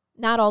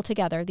 not all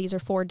together. These are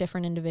 4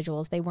 different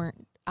individuals. They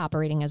weren't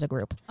operating as a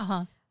group.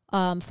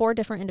 4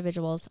 different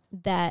individuals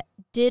that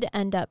did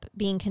end up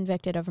being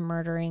convicted of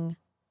murdering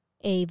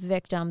a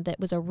victim that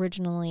was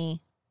originally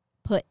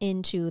put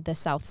into the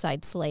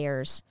Southside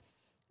Slayers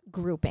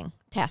grouping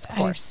task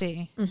force. I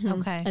see.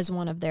 Okay. As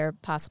one of their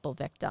possible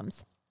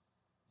victims.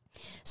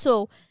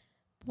 So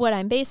what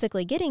I'm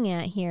basically getting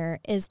at here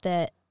is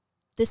that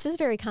this is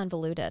very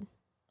convoluted,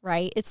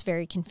 right? It's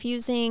very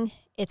confusing.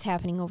 It's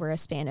happening over a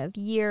span of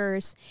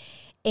years.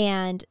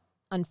 And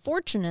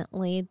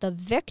unfortunately, the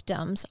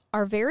victims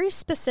are very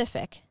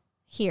specific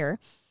here,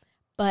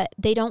 but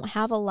they don't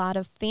have a lot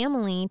of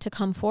family to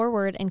come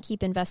forward and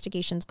keep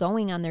investigations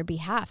going on their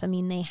behalf. I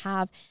mean, they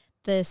have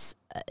this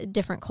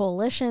different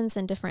coalitions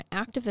and different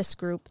activist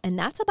group, and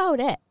that's about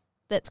it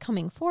that's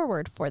coming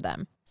forward for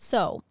them.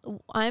 So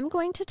I'm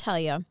going to tell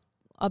you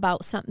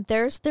about some,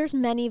 there's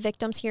many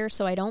victims here,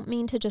 so I don't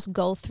mean to just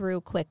go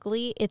through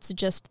quickly. It's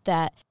just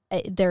that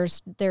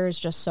there's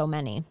just so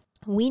many.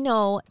 We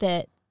know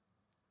that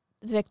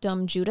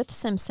victim Judith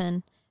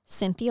Simpson,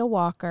 Cynthia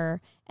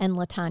Walker, and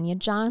LaTanya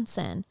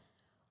Johnson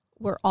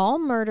were all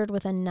murdered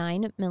with a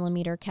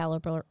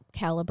 9mm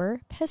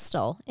caliber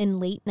pistol in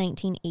late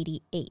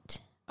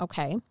 1988.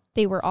 Okay.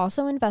 They were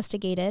also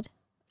investigated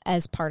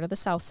as part of the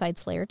Southside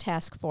Slayer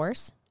Task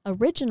Force.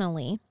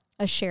 Originally,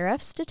 a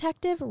sheriff's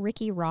detective,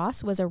 Ricky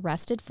Ross, was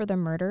arrested for the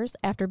murders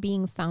after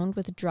being found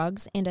with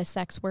drugs and a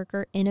sex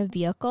worker in a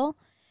vehicle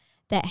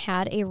that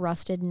had a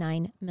rusted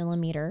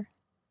 9mm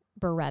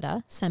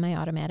Beretta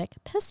semi-automatic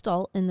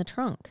pistol in the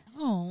trunk.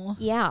 Oh.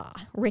 Yeah.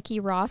 Ricky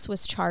Ross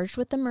was charged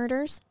with the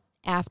murders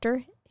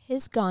after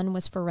his gun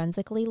was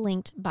forensically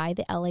linked by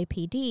the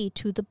LAPD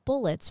to the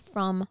bullets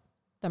from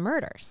the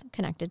murders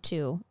connected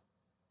to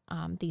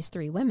these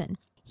three women.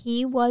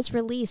 He was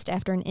released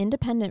after an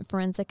independent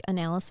forensic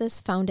analysis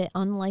found it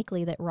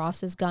unlikely that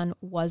Ross's gun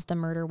was the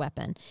murder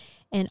weapon.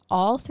 And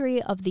all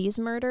three of these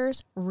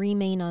murders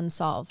remain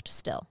unsolved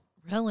still.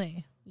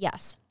 Really?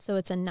 Yes. So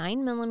it's a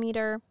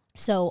 9mm.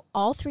 So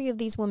all three of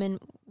these women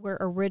were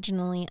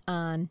originally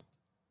on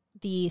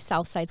the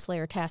Southside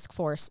Slayer Task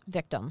Force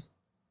victim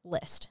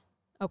list.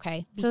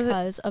 Okay.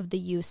 Because of the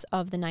use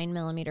of the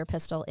 9mm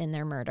pistol in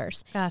their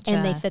murders. Gotcha.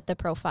 And they fit the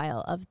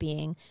profile of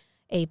being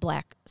a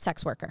black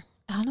sex worker.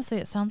 Honestly,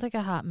 it sounds like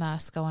a hot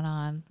mess going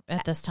on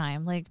at this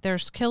time. Like,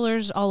 there's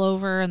killers all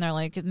over, and they're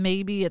like,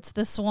 maybe it's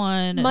this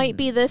one. Might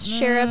be this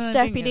sheriff's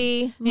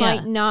deputy.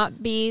 Might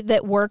not be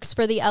that works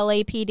for the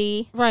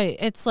LAPD. Right.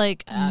 It's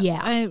like,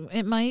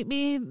 it might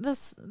be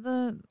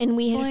and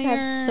we Slayer. just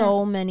have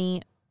so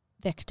many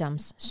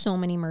victims, so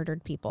many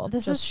murdered people.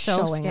 This is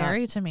so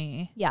scary to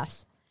me.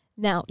 Yes.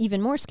 Now,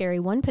 even more scary,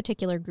 one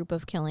particular group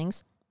of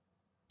killings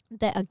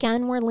that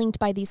again were linked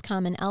by these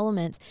common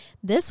elements.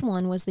 This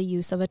one was the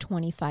use of a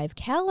 .25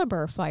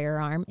 caliber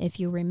firearm. If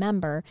you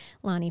remember,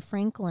 Lonnie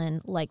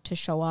Franklin liked to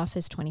show off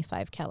his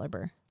 .25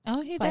 caliber.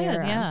 Oh, he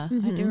firearm. did. Yeah,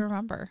 Mm-hmm. I do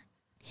remember.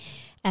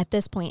 At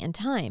this point in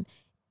time,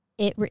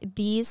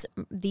 these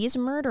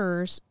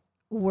murderers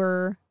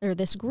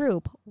this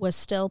group was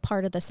still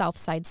part of the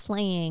Southside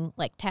Slaying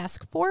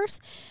task force,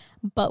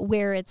 but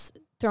where it's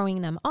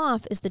throwing them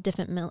off is the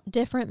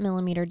different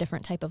millimeter,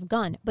 different type of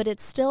gun, but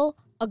it's still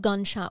a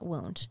gunshot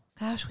wound.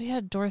 Gosh, we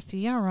had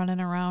Dorothea running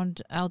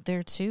around out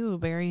there too,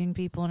 burying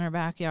people in her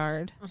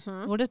backyard.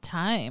 Mm-hmm. What a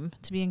time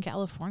to be in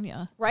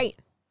California. Right.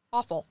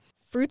 Awful.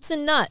 Fruits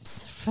and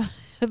nuts.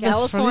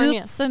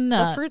 California. Fruits and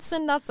nuts. The fruits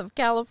and nuts of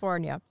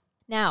California.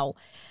 Now,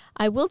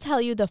 I will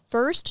tell you the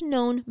first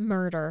known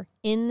murder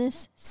in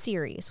this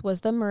series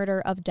was the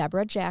murder of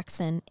Deborah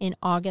Jackson in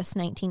August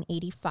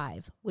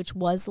 1985, which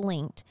was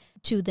linked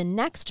to the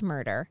next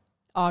murder,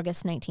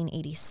 August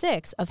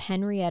 1986, of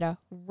Henrietta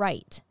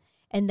Wright.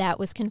 And that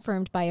was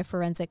confirmed by a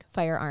forensic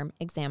firearm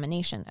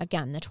examination,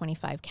 again, the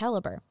 .25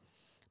 caliber.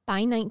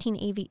 By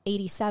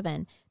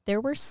 1987, there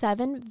were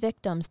 7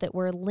 victims that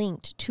were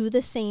linked to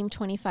the same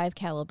 .25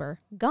 caliber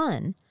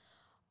gun.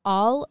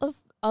 All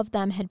of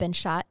them had been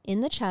shot in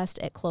the chest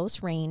at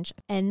close range.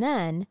 And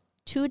then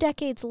 2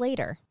 decades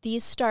later,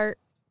 these start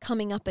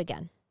coming up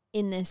again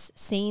in this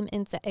same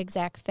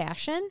exact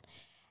fashion.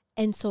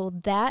 And so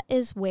that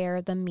is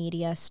where the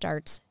media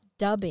starts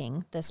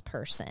dubbing this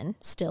person,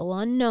 still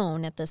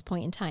unknown at this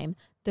point in time,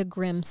 the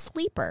Grim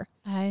Sleeper.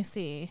 I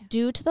see.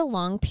 Due to the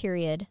long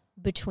period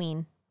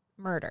between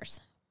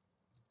murders.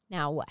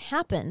 Now, what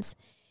happens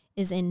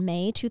is in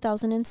May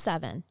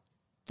 2007,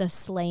 the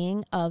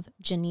slaying of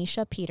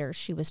Janisha Peters,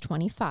 she was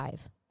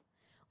 25,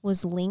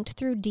 was linked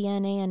through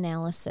DNA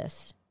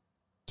analysis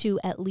to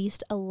at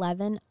least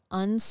 11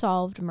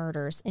 unsolved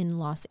murders in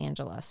Los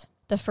Angeles,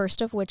 the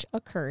first of which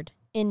occurred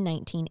in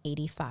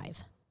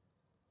 1985.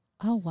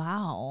 Oh,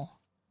 wow.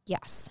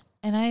 Yes.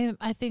 And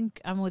I think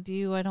I'm with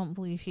you. I don't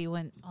believe he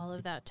went all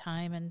of that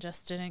time and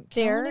just didn't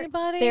kill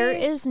anybody. There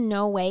is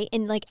no way.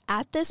 And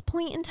at this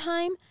point in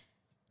time,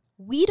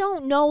 we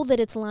don't know that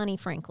it's Lonnie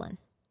Franklin.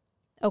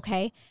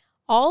 Okay?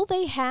 All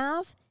they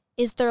have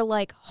is they're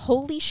like,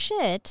 holy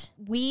shit,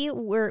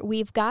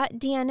 we've got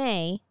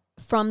DNA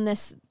from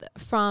the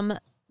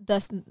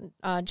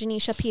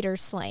Janisha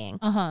Peters slaying.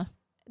 Uh-huh.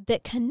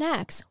 That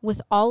connects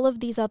with all of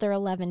these other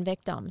 11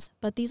 victims.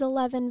 But these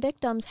 11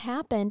 victims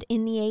happened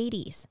in the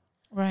 80s.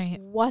 Right.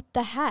 What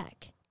the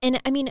heck? And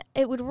I mean,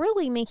 it would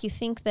really make you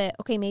think that,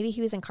 okay, maybe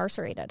he was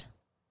incarcerated.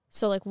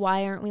 So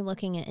why aren't we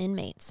looking at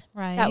inmates?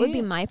 Right. That would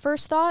be my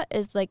first thought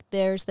is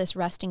there's this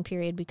resting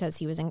period because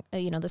he was,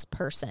 this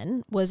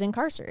person was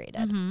incarcerated.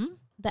 Mm-hmm.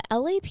 the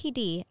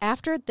LAPD,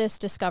 after this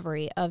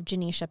discovery of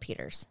Janisha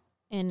Peters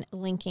and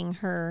linking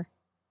her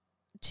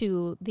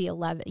to the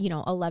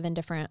 11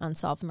 different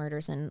unsolved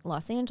murders in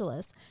Los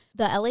Angeles,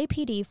 the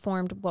LAPD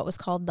formed what was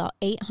called the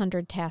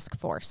 800 Task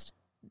Force,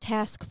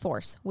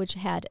 which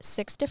had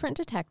 6 different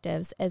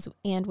detectives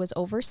and was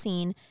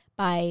overseen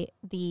by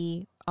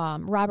the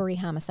robbery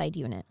homicide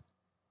unit.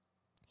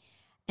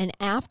 And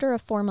after a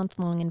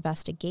 4-month-long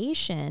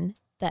investigation,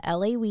 the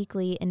LA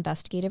Weekly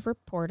investigative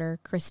reporter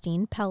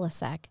Christine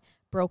Pelisek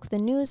broke the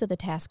news of the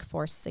task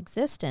force's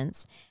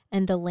existence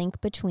and the link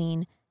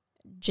between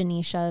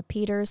Janisha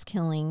Peters'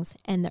 killings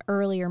and the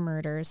earlier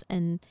murders.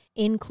 And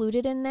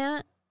included in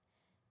that,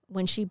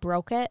 when she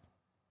broke it,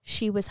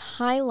 she was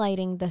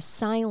highlighting the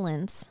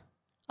silence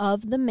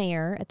of the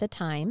mayor at the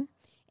time,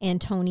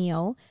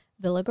 Antonio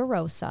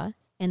Villagrosa,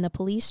 and the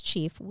police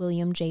chief,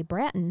 William J.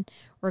 Bratton,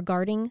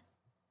 regarding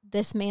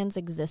this man's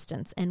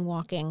existence and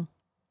walking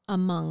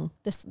among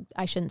this,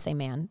 I shouldn't say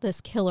man, this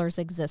killer's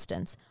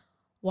existence,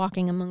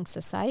 walking among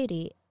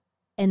society,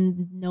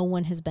 and no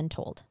one has been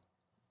told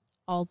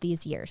all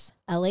these years.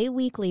 LA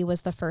Weekly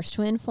was the first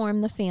to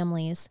inform the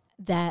families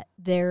that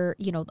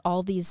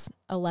all these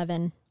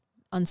 11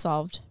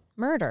 unsolved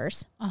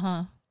murders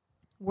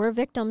were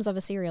victims of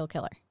a serial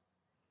killer.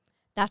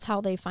 That's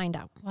how they find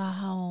out.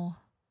 Wow.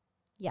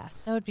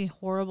 Yes. That would be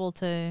horrible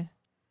to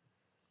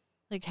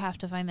have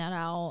to find that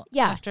out.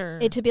 Yeah. After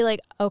it to be like,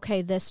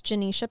 okay, this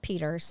Janisha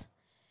Peters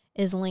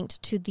is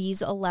linked to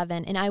these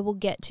 11, and I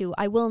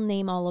will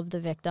name all of the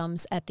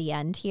victims at the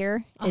end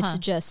here. It's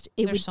just,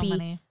 There's so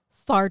many.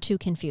 Far too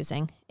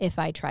confusing if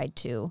I tried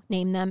to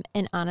name them.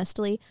 And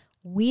honestly,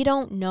 we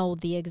don't know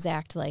the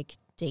exact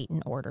date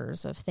and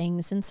orders of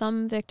things, and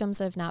some victims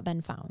have not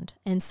been found.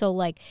 And so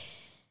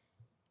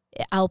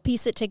I'll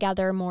piece it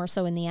together more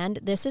so in the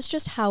end. This is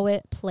just how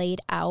it played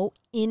out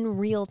in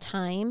real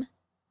time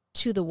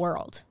to the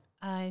world.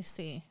 I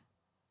see.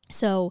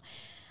 So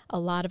a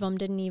lot of them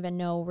didn't even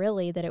know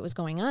really that it was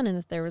going on and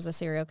that there was a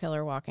serial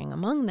killer walking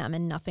among them,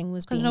 and nothing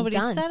was being done.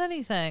 Because nobody said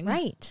anything.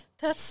 Right.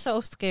 That's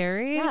so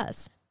scary.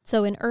 Yes.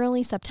 So in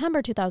early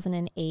September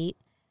 2008,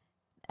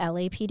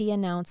 LAPD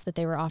announced that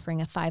they were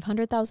offering a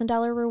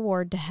 $500,000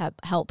 reward to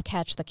help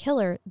catch the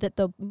killer that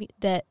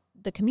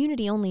the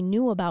community only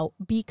knew about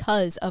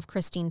because of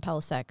Christine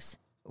Pelisek's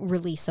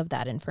release of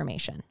that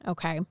information.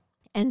 Okay.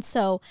 And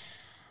so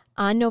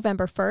on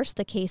November 1st,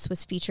 the case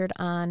was featured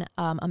on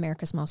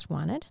America's Most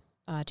Wanted,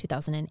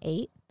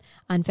 2008.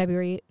 On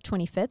February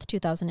 25th,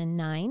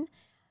 2009,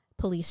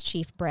 Police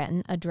Chief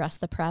Bratton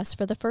addressed the press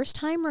for the first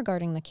time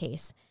regarding the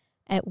case,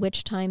 at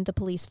which time the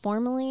police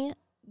formally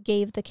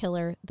gave the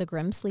killer the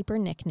Grim Sleeper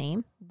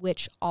nickname,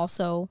 which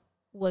also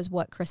was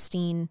what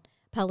Christine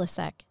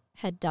Pelisek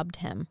had dubbed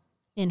him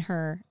in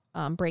her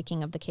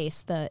breaking of the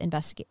case, the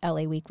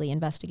LA Weekly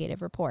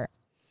investigative report.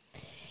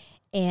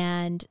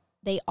 And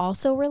they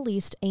also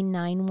released a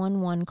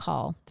 911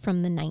 call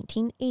from the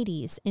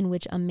 1980s in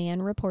which a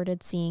man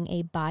reported seeing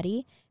a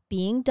body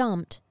being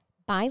dumped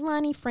by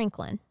Lonnie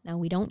Franklin. Now,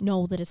 we don't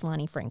know that it's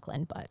Lonnie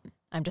Franklin, but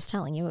I'm just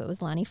telling you it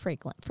was Lonnie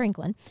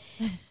Franklin,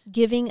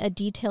 giving a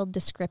detailed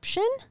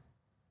description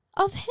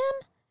of him,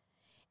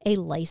 a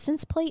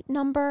license plate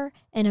number,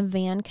 and a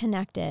van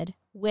connected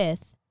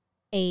with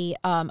a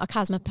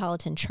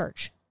Cosmopolitan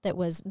church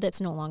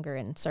that's no longer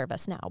in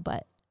service now.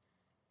 But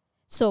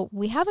so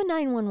we have a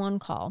 911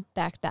 call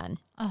back then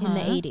in the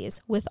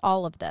 80s with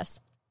all of this.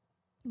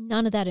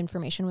 None of that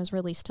information was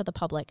released to the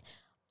public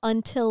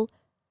until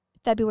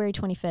February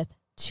 25th,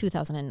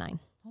 2009.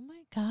 Oh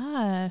my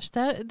gosh.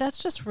 That's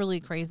just really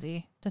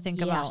crazy to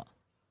think about.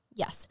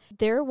 Yes.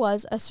 There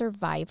was a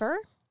survivor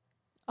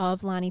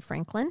of Lonnie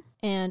Franklin,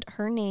 and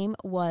her name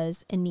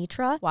was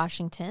Anitra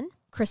Washington.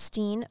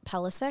 Christine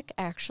Pelisek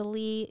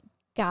actually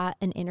got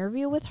an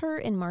interview with her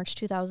in March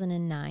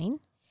 2009.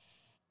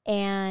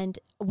 And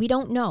we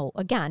don't know,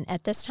 again,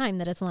 at this time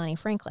that it's Lonnie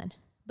Franklin,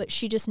 but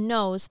she just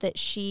knows that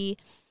she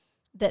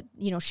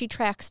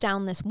tracks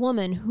down this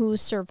woman who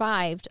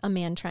survived a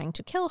man trying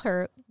to kill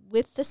her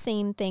with the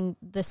same thing,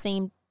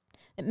 it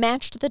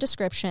matched the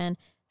description,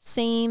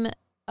 same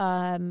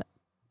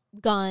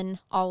gun,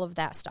 all of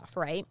that stuff,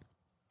 right?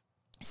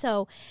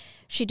 So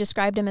she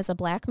described him as a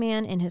black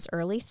man in his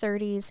early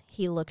 30s.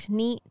 He looked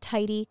neat,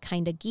 tidy,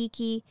 kind of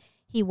geeky.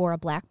 He wore a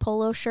black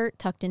polo shirt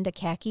tucked into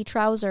khaki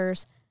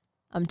trousers.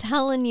 I'm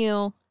telling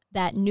you,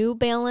 that New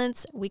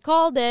Balance, we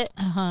called it,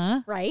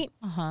 right?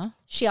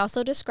 She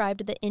also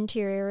described the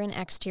interior and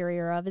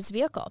exterior of his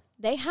vehicle.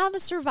 They have a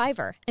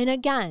survivor. And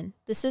again,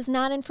 this is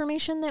not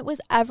information that was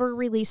ever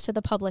released to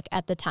the public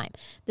at the time.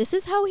 This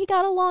is how he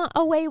got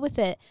away with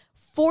it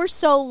for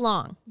so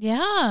long.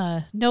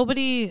 Yeah.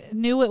 Nobody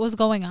knew what was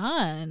going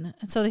on.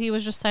 And so he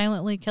was just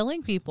silently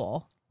killing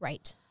people.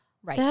 Right.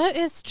 That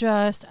is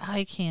just,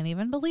 I can't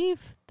even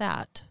believe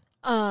that.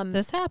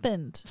 This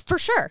happened. For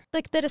sure.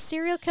 That a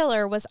serial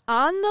killer was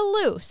on the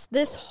loose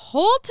this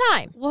whole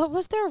time. What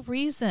was their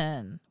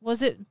reason?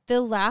 Was it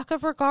the lack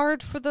of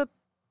regard for the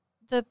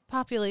the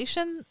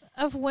population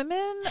of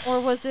women,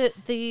 or was it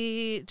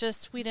we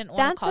didn't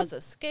want to cause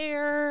a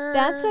scare?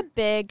 That's a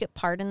big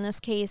part in this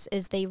case,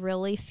 is they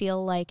really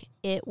feel like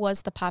it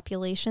was the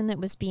population that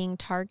was being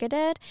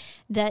targeted,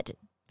 that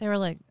they were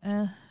like,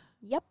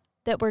 Yep,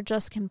 that were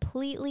just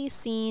completely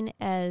seen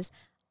as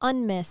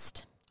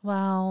unmissed.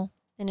 Wow.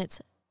 And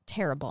it's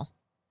terrible.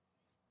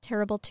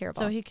 Terrible,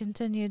 terrible. So he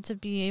continued to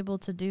be able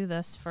to do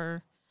this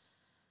for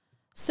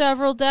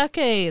several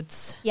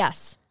decades.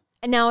 Yes.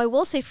 And now I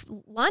will say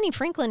Lonnie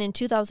Franklin in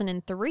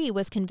 2003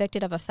 was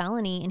convicted of a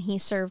felony, and he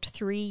served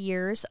 3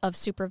 years of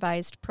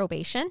supervised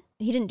probation.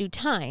 He didn't do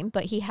time,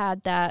 but he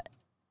had that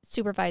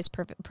supervised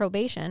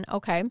probation.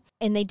 Okay.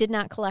 And they did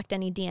not collect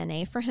any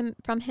DNA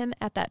from him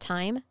at that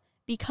time,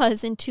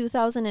 because in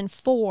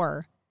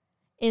 2004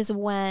 is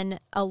when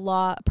a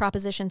law,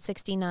 Proposition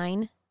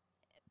 69,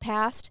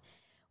 passed,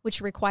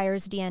 which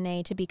requires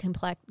DNA to be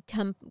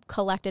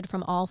collected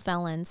from all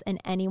felons and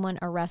anyone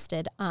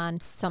arrested on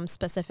some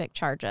specific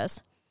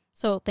charges.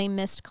 So they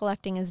missed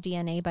collecting his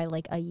DNA by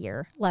like a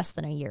year, less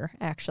than a year,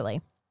 actually.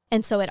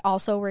 And so it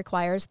also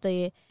requires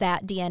that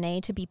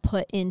DNA to be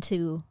put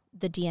into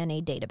the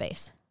DNA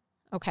database.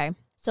 Okay.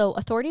 So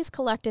authorities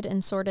collected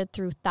and sorted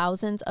through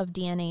thousands of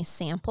DNA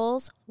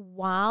samples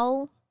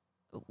while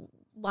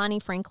Lonnie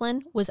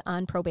Franklin was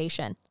on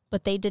probation,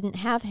 but they didn't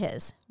have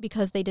his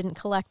because they didn't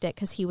collect it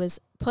because he was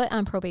put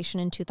on probation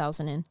in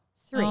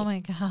 2003. Oh my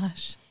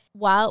gosh.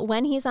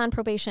 When he's on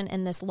probation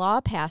and this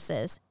law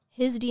passes,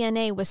 his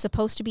DNA was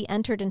supposed to be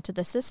entered into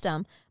the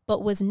system,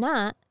 but was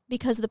not,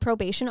 because the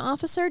probation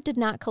officer did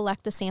not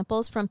collect the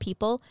samples from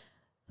people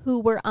who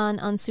were on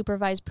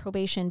unsupervised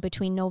probation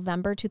between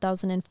November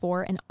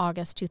 2004 and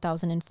August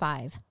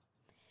 2005.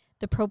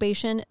 The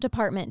probation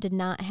department did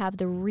not have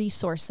the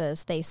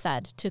resources, they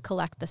said, to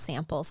collect the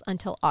samples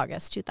until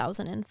August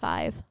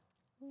 2005.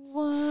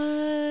 What?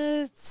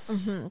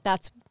 Mm-hmm.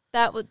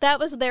 That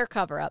was their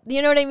cover up.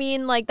 You know what I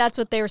mean? Like, that's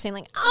what they were saying.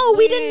 Like, oh,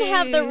 we didn't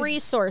have the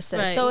resources.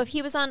 Right. So if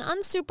he was on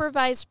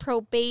unsupervised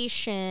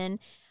probation,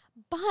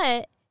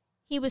 but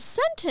he was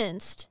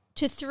sentenced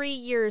to 3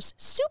 years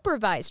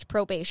supervised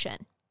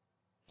probation.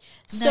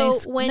 So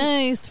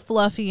nice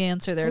fluffy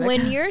answer there.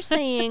 When you're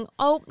saying,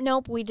 oh,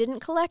 nope, we didn't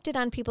collect it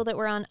on people that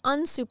were on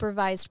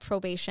unsupervised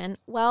probation.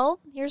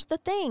 Well, here's the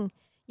thing.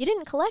 You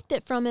didn't collect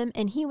it from him,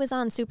 and he was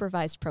on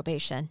supervised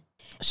probation.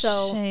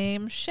 So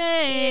shame.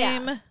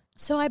 Yeah.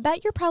 So I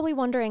bet you're probably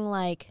wondering,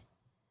 like,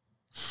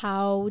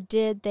 how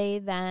did they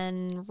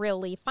then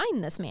really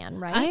find this man,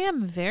 right? I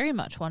am very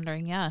much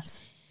wondering,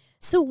 yes.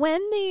 So when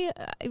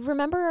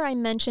remember I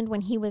mentioned when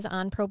he was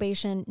on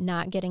probation,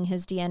 not getting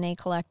his DNA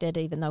collected,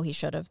 even though he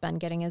should have been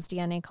getting his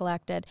DNA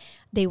collected,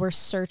 they were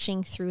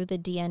searching through the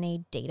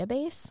DNA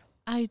database?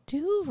 I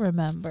do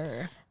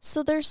remember.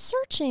 So they're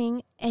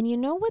searching, and you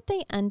know what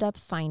they end up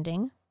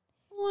finding?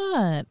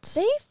 What?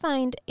 They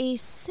find a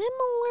similar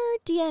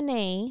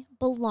DNA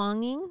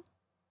belonging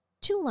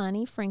to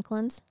Lonnie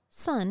Franklin's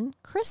son,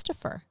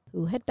 Christopher,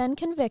 who had been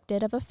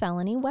convicted of a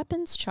felony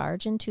weapons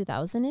charge in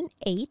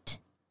 2008.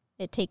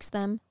 It takes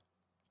them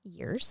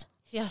years.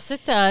 Yes,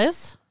 it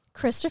does.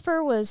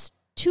 Christopher was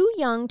too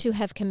young to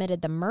have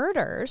committed the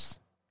murders,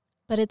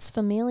 but its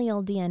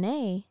familial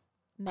DNA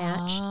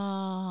match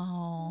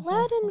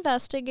led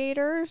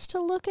investigators to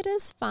look at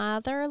his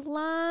father,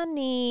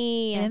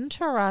 Lonnie.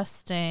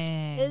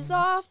 Interesting. His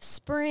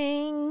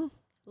offspring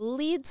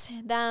leads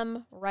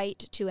them right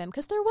to him,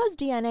 because there was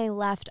DNA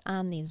left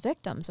on these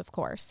victims, of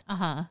course.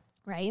 Uh-huh.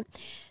 Right?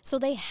 So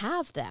they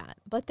have that,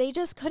 but they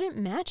just couldn't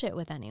match it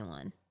with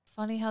anyone.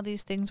 Funny how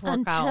these things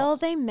work out. Until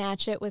they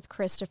match it with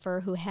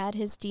Christopher, who had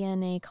his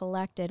DNA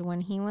collected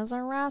when he was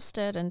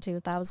arrested in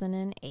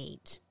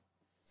 2008.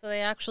 So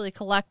they actually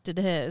collected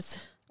his.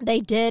 They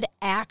did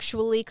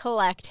actually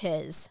collect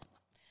his,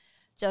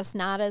 just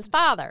not his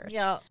father's.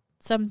 Yeah.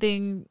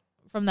 Something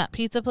from that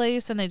pizza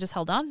place, and they just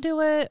held on to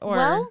it? Or?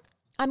 Well,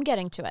 I'm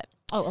getting to it.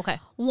 Oh, okay.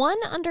 One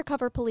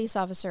undercover police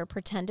officer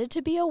pretended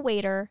to be a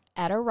waiter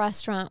at a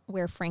restaurant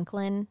where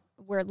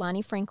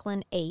Lonnie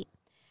Franklin ate.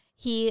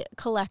 He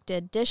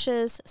collected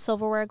dishes,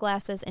 silverware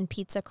glasses, and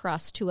pizza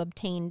crust to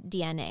obtain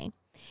DNA.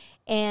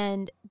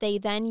 And they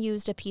then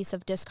used a piece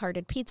of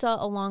discarded pizza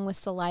along with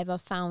saliva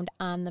found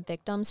on the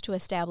victims to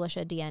establish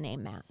a DNA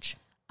match.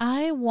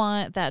 I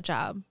want that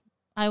job.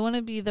 I want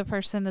to be the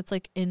person that's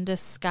like in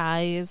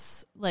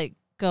disguise, like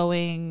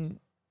going...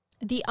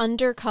 The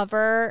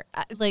undercover,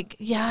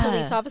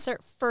 police officer,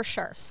 for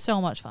sure.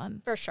 So much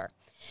fun. For sure.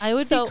 I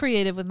would be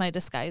creative with my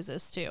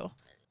disguises, too.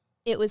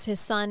 It was his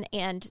son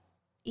and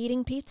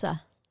eating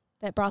pizza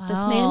that brought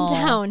this man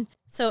down.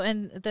 So,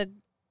 and the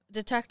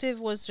detective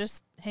was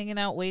just hanging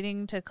out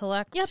waiting to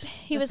collect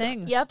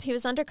things. Yep, he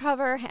was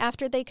undercover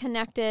after they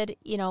connected,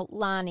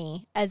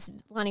 Lonnie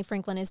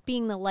Franklin as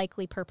being the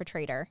likely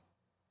perpetrator.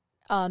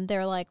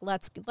 They're like,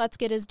 let's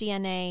get his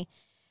DNA.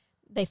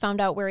 They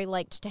found out where he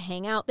liked to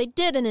hang out. They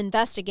did an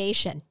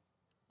investigation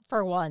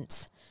for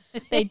once.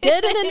 They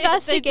did an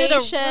investigation. They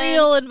did a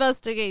real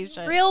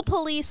investigation. Real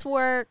police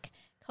work.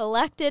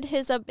 Collected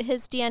his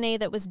DNA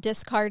that was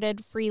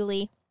discarded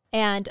freely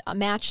and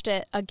matched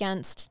it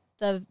against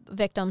the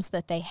victims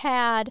that they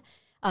had,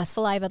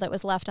 saliva that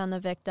was left on the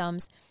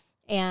victims.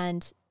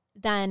 And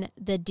then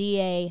the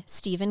DA,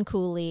 Stephen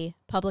Cooley,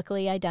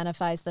 publicly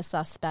identifies the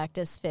suspect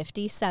as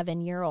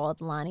 57-year-old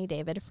Lonnie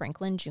David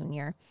Franklin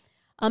Jr.,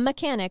 a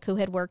mechanic who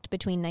had worked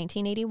between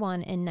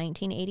 1981 and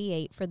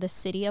 1988 for the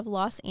city of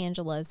Los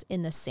Angeles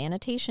in the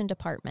sanitation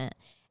department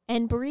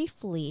and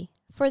briefly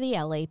for the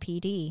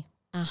LAPD.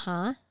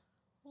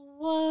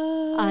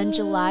 What? On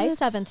July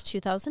 7th,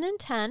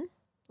 2010,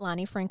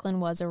 Lonnie Franklin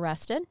was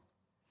arrested.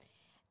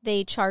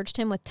 They charged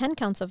him with 10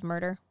 counts of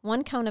murder,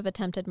 1 count of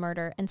attempted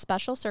murder, and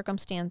special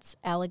circumstance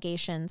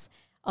allegations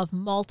of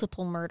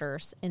multiple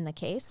murders in the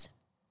case.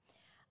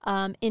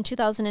 In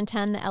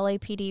 2010, the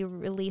LAPD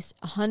released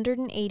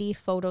 180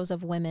 photos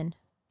of women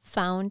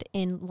found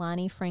in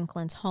Lonnie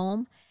Franklin's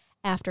home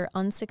after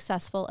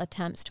unsuccessful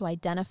attempts to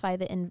identify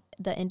the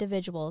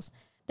individuals.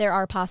 There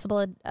are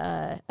possible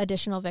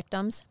additional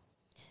victims.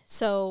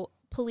 So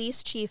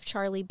Police Chief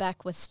Charlie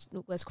Beck was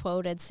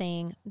quoted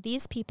saying,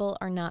 "These people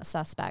are not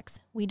suspects.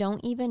 We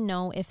don't even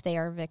know if they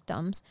are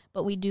victims,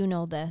 but we do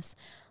know this.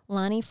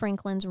 Lonnie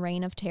Franklin's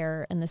reign of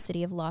terror in the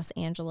city of Los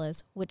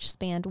Angeles, which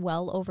spanned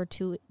well over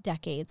 2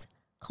 decades,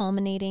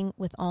 culminating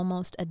with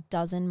almost a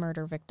dozen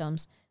murder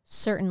victims,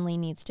 certainly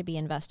needs to be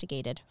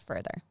investigated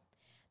further."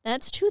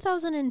 That's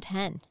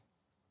 2010.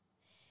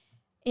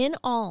 In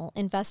all,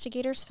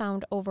 investigators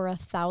found over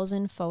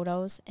 1,000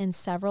 photos and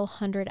several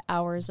hundred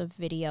hours of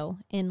video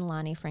in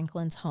Lonnie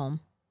Franklin's home.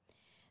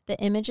 The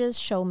images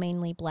show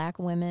mainly black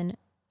women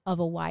of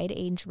a wide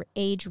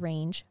age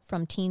range,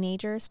 from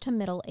teenagers to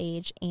middle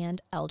age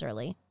and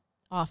elderly,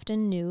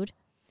 often nude.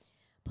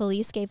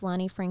 Police believe that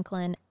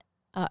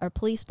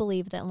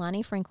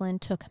Lonnie Franklin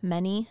took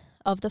many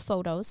of the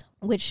photos,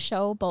 which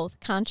show both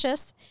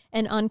conscious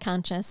and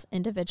unconscious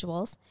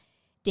individuals,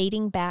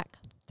 dating back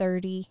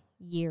 30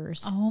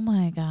 years. Oh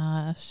my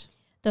gosh.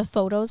 The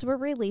photos were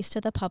released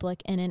to the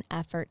public in an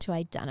effort to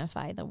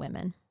identify the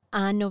women.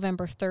 On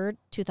November 3rd,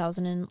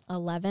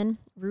 2011,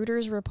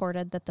 Reuters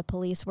reported that the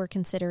police were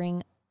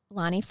considering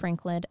Lonnie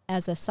Franklin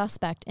as a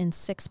suspect in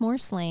 6 more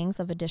slayings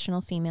of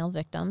additional female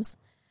victims.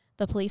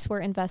 The police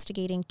were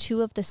investigating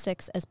 2 of the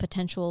 6 as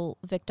potential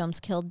victims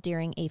killed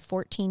during a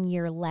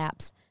 14-year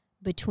lapse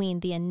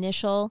between the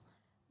initial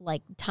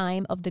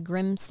time of the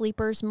Grim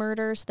Sleepers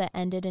murders that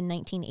ended in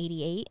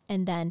 1988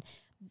 and then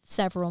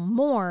several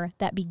more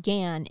that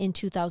began in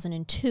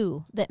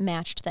 2002 that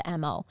matched the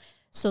MO.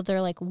 So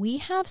they're like, we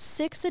have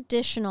 6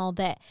 additional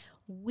that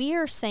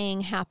we're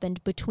saying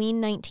happened between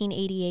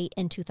 1988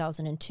 and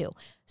 2002.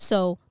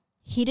 So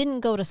he didn't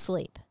go to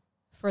sleep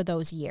for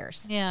those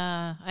years.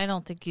 Yeah, I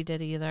don't think he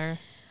did either.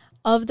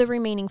 Of the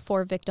remaining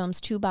 4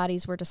 victims, 2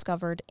 bodies were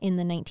discovered in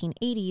the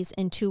 1980s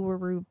and 2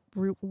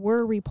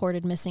 were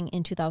reported missing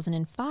in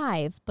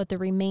 2005, but the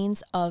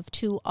remains of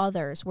 2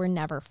 others were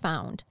never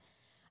found.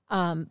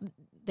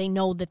 They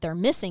know that they're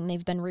missing.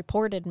 They've been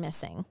reported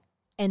missing.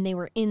 And they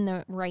were in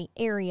the right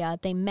area.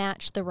 They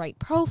matched the right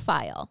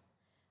profile,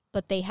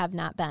 but they have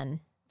not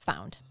been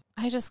found.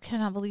 I just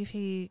cannot believe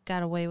he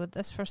got away with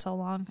this for so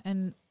long.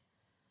 And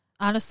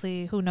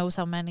honestly, who knows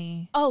how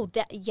many? Oh,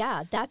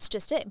 that's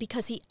just it.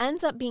 Because he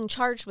ends up being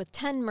charged with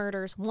 10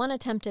 murders, 1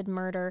 attempted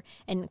murder,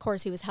 and of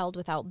course he was held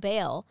without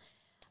bail.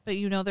 But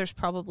there's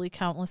probably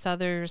countless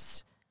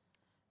others,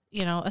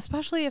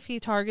 especially if he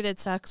targeted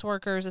sex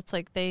workers. It's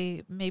like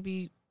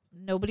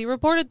nobody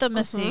reported them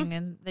missing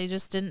and they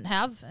just didn't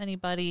have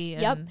anybody.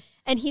 Yep.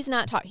 And he's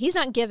not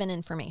given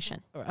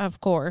information. Of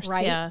course.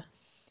 Right? Yeah.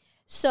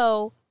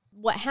 So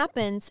what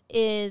happens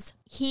is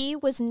he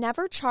was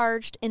never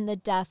charged in the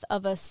death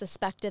of a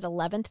suspected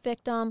 11th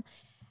victim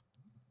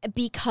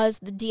because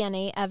the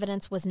DNA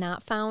evidence was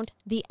not found.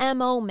 The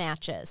MO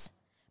matches,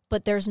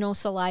 but there's no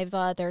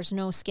saliva, there's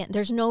no skin,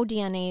 there's no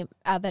DNA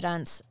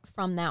evidence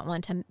from that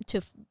one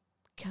to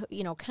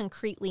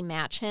concretely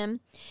match him.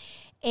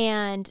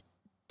 And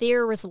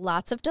there was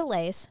lots of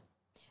delays.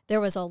 There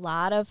was a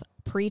lot of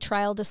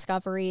pretrial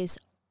discoveries.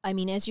 I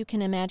mean, as you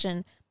can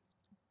imagine,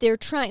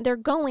 they're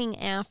going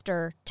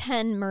after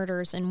 10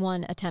 murders and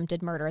 1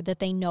 attempted murder that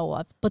they know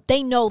of, but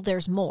they know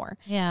there's more.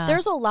 Yeah.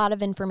 There's a lot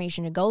of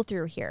information to go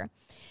through here.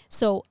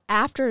 So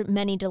after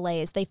many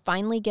delays, they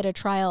finally get a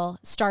trial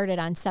started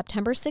on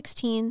September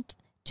 16th,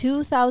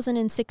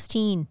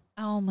 2016.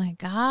 Oh my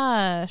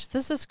gosh.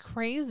 This is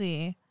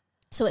crazy.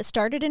 So it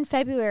started in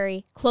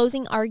February.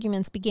 Closing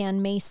arguments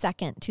began May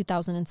 2nd,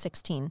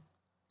 2016.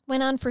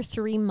 Went on for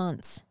 3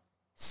 months.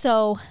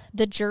 So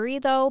the jury,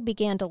 though,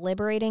 began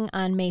deliberating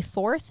on May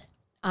 4th.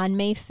 On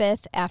May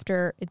 5th,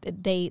 after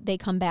they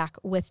come back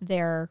with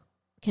their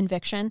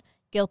conviction,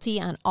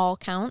 guilty on all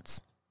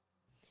counts,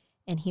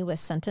 and he was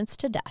sentenced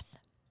to death.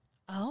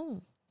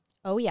 Oh.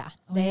 Oh, yeah.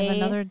 We have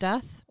another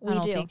death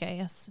penalty do.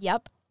 case.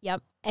 Yep.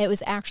 It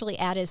was actually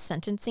at his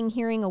sentencing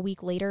hearing a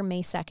week later,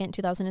 May 2nd,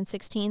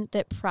 2016,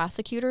 that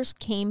prosecutors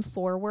came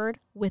forward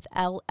with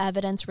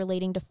evidence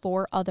relating to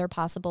 4 other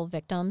possible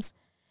victims.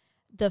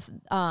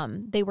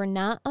 They were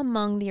not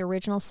among the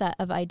original set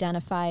of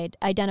identified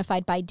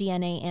by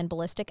DNA and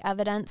ballistic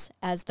evidence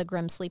as the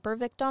Grim Sleeper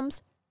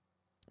victims,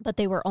 but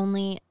they were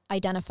only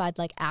identified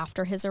like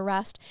after his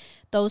arrest.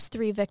 Those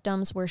 3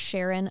 victims were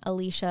Sharon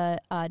Alicia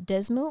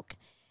Dismuke,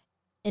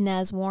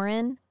 Inez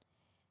Warren,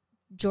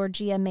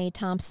 Georgia May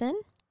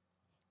Thompson,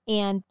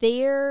 and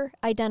they're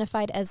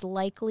identified as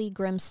likely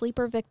Grim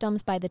Sleeper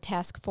victims by the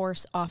task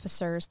force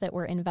officers that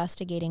were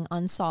investigating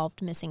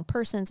unsolved missing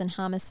persons and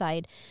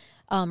homicide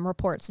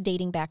reports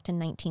dating back to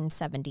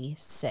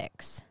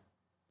 1976.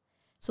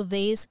 So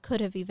these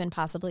could have even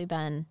possibly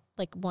been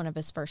like one of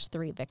his first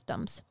 3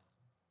 victims.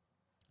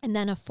 And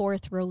then a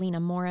 4th,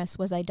 Rolina Morris,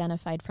 was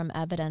identified from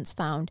evidence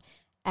found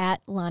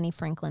at Lonnie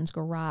Franklin's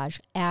garage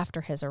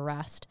after his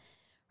arrest.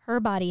 Her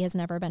body has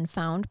never been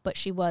found, but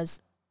she was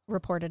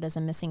reported as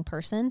a missing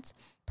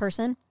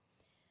person.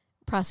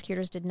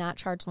 Prosecutors did not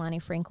charge Lonnie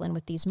Franklin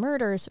with these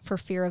murders for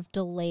fear of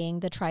delaying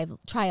the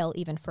trial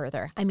even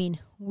further. I mean,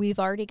 we've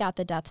already got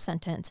the death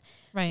sentence.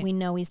 Right. We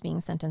know he's being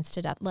sentenced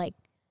to death. Like,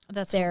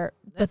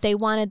 but they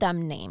wanted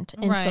them named,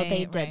 and so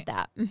they did right.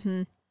 that.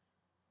 Mm-hmm.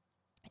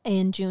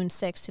 In June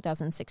 6,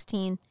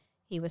 2016,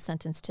 he was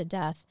sentenced to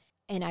death.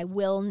 And I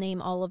will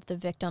name all of the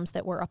victims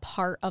that were a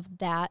part of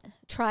that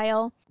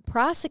trial.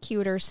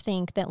 Prosecutors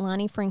think that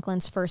Lonnie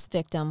Franklin's first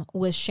victim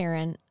was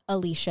Sharon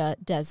Alicia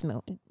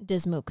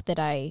Dismuke that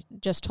I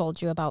just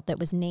told you about, that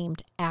was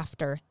named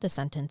after the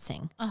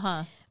sentencing.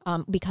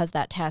 Because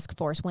that task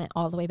force went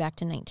all the way back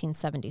to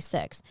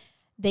 1976.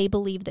 They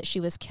believe that she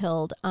was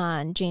killed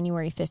on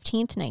January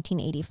 15th,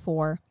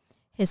 1984.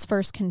 His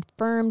first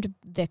confirmed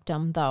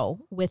victim, though,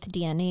 with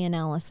DNA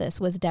analysis,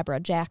 was Deborah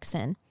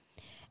Jackson,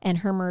 and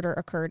her murder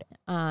occurred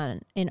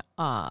in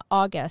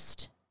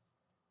August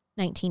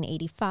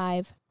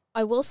 1985.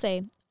 I will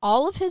say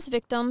all of his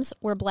victims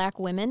were black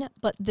women,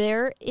 but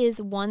there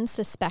is one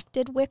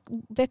suspected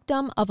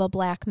victim of a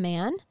black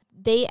man.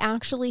 They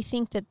actually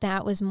think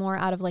that was more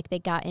out of like they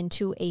got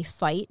into a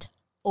fight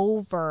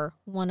over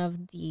one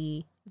of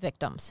the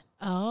victims.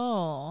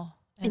 Oh.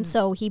 And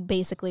so he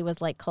basically was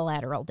like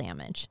collateral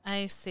damage.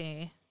 I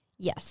see.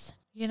 Yes.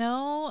 You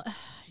know,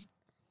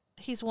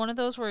 he's one of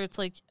those where it's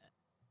like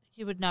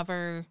you would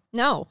never.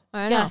 No,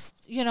 I know. Yes,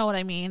 you know what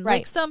I mean. Right.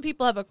 Like some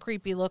people have a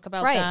creepy look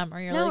about them, or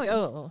you're like,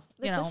 oh,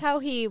 this is how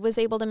he was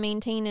able to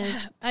maintain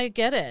his. I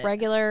get it.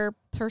 Regular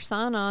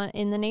persona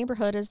in the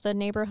neighborhood as the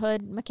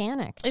neighborhood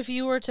mechanic. If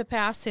you were to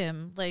pass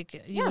him,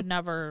 like you would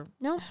never.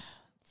 No.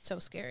 It's so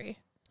scary.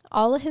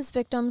 All of his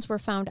victims were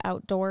found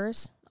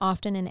outdoors,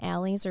 often in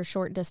alleys or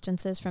short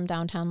distances from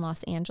downtown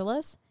Los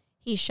Angeles.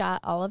 He shot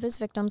all of his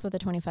victims with a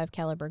 .25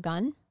 caliber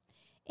gun,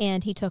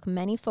 and he took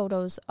many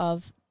photos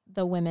of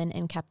the women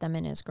and kept them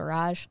in his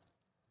garage.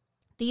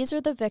 These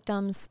are the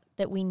victims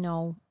that we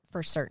know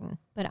for certain,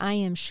 but I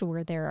am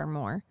sure there are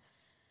more.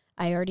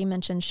 I already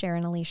mentioned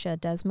Sharon Alicia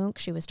Dismuke.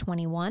 She was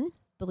 21.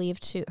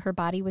 Believed her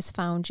body was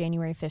found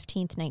January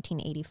 15th,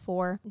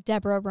 1984.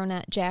 Deborah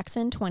Ronette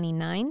Jackson,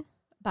 29.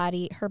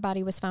 Her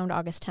body was found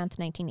August 10th,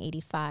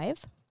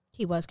 1985.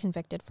 He was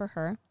convicted for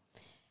her.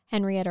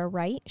 Henrietta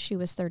Wright, she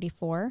was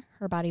 34.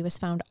 Her body was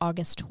found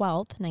August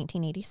 12th,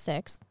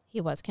 1986.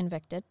 He was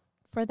convicted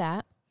for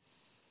that.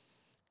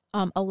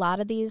 A lot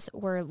of these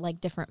were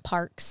like different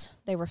parks.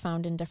 They were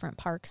found in different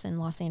parks in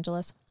Los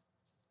Angeles.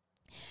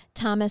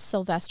 Thomas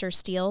Sylvester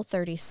Steele,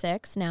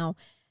 36. Now,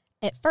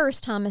 at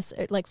first,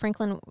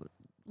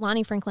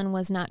 Lonnie Franklin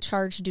was not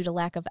charged due to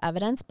lack of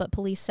evidence, but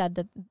police said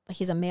that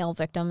he's a male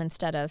victim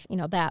instead of,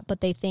 that.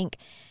 But they think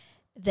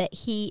that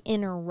he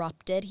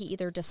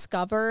either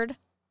discovered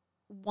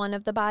one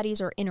of the bodies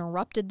or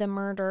interrupted the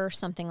murder,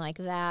 something like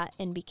that,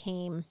 and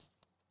became,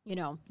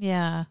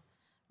 Yeah.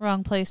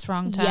 Wrong place,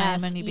 wrong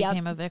time, and he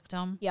became a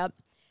victim. Yep.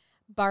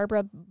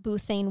 Barbara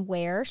Boothane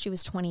Ware, she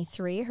was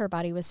 23. Her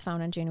body was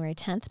found on January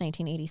 10th,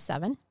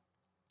 1987.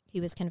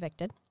 He was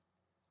convicted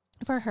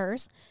for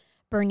hers.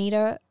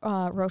 Bernita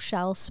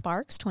Rochelle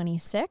Sparks,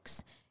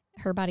 26.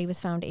 Her body was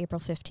found April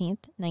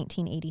 15th,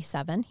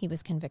 1987. He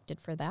was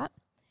convicted for that.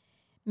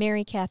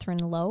 Mary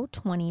Catherine Lowe,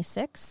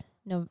 26.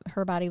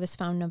 Her body was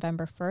found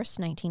November 1st,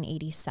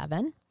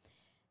 1987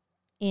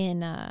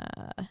 in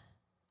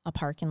a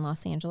park in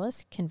Los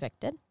Angeles,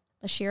 convicted.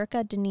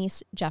 Lashirika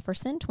Denise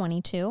Jefferson,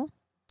 22,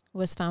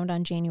 was found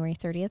on January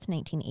 30th,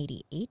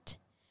 1988.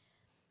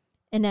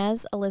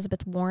 Inez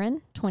Elizabeth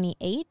Warren,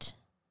 28.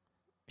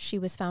 She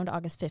was found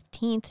August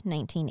 15th,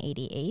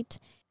 1988.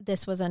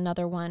 This was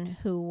another one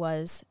who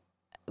was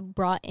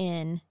brought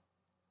in.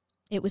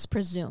 It was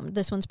presumed.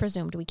 This one's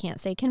presumed. We can't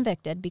say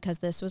convicted because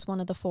this was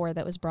one of the 4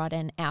 that was brought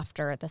in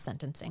after the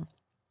sentencing.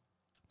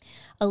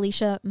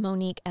 Alicia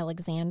Monique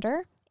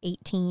Alexander,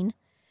 18.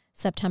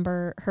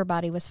 Her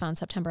body was found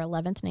September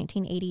 11th,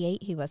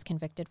 1988. He was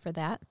convicted for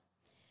that.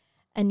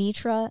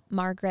 Anitra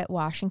Margaret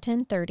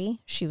Washington,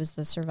 30. She was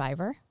the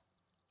survivor.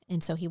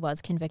 And so he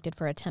was convicted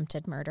for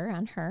attempted murder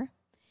on her.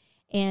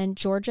 And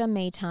Georgia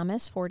May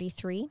Thomas,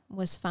 43,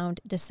 was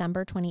found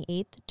December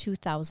 28th,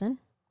 2000.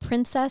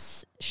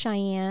 Princess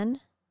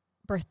Cheyenne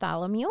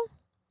Bartholomew,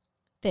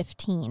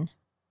 15.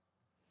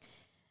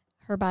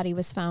 Her body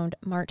was found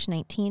March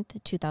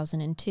 19th,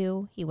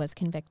 2002. He was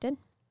convicted.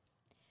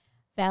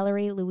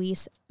 Valerie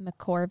Louise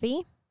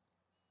McCorvey,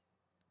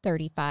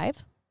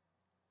 35,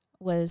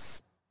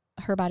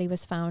 Her body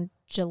was found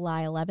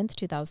July 11th,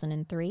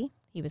 2003.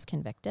 He was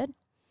convicted.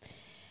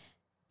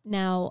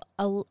 Now,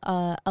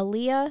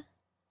 Aaliyah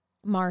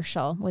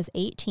Marshall was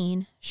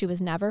 18. She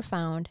was never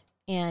found,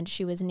 and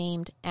she was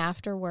named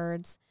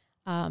afterwards.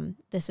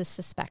 This is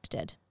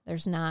suspected.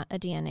 There's not a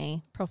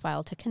DNA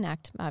profile to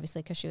connect,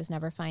 obviously, because she was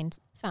never found.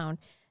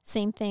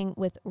 Same thing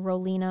with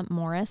Rolina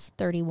Morris,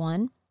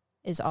 31,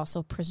 is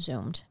also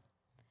presumed.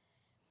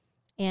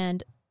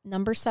 And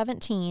number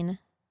 17,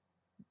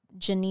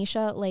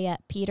 Janisha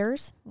Layette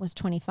Peters was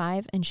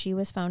 25, and she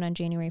was found on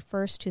January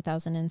 1st,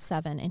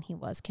 2007, and he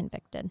was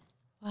convicted.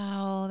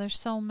 Wow, there's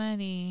so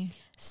many.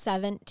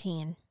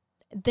 17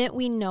 that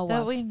we know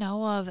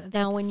of.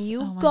 Now, when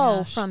you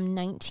go from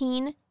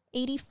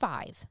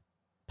 1985,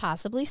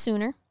 possibly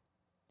sooner,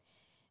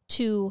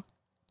 to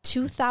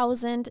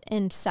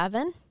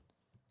 2007.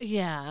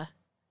 Yeah.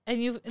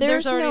 And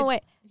there's no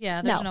way.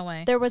 Yeah, there's no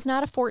way. There was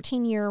not a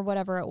 14-year,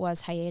 whatever it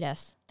was,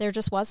 hiatus. There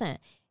just wasn't.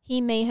 He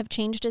may have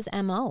changed his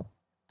MO.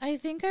 I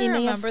think he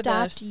may have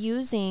stopped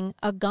using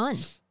a gun,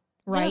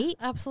 right?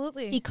 Yeah,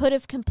 absolutely. He could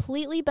have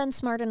completely been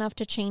smart enough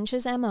to change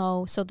his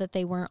MO so that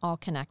they weren't all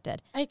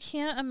connected. I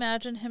can't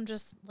imagine him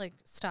just, like,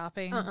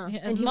 stopping.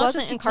 And he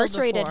wasn't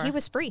incarcerated. He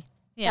was free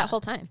that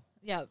whole time.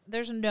 Yeah,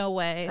 there's no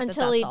way.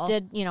 Until he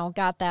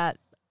got that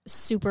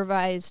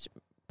supervised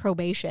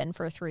probation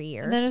for 3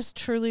 years. And that is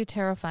truly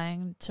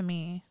terrifying to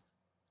me.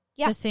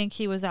 Yeah. To think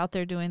he was out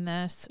there doing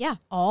this Yeah.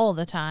 all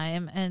the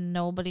time and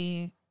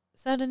nobody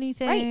said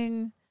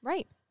anything.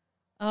 Right.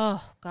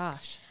 Oh,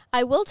 gosh.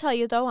 I will tell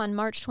you, though, on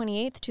March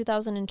 28th,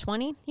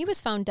 2020, he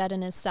was found dead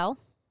in his cell.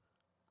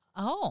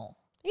 Oh.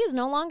 He is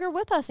no longer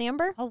with us,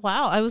 Amber. Oh,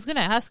 wow. I was going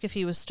to ask if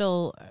he was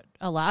still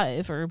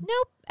alive or...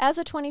 Nope. As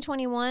of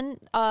 2021,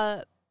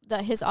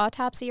 his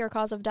autopsy or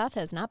cause of death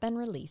has not been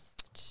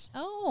released.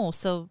 Oh,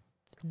 so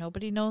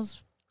nobody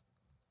knows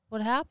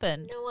what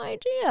happened. No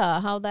idea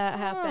how that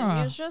happened.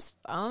 He was just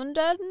found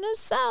dead in his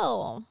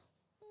cell.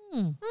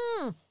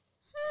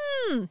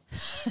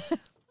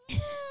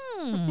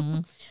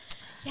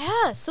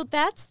 Yeah, so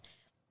that's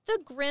the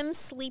Grim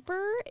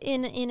Sleeper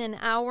in an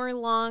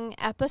hour-long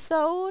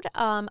episode.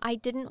 I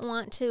didn't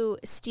want to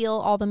steal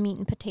all the meat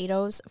and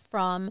potatoes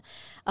from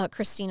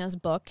Christina's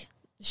book.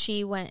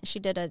 She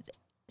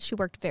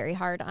worked very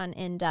hard on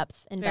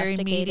in-depth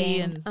investigating, very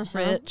meaty and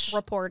rich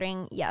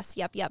reporting. Yes,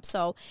 yep.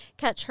 So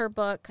catch her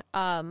book.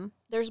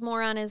 There's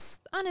more on his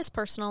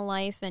personal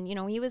life, and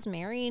he was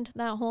married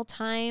that whole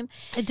time.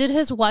 Did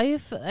his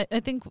wife? I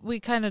think we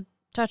kind of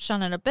touched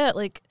on it a bit.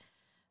 Like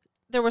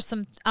there were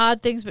some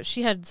odd things, but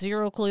she had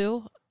zero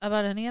clue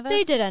about any of this.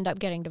 They did end up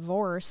getting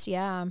divorced,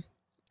 yeah,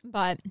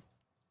 but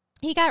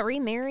he got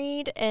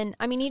remarried, and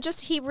I mean,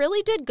 he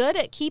really did good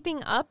at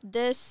keeping up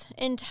this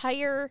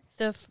entire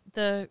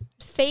the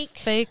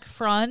fake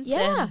front.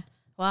 Yeah. And,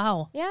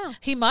 wow. Yeah.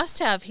 He must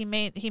have. He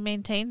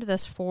maintained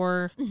this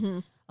for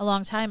a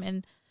long time,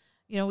 and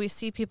we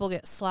see people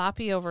get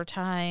sloppy over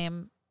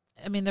time.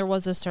 I mean, there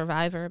was a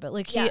survivor, but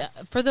like he,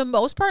 for the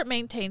most part,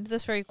 maintained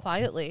this very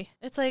quietly.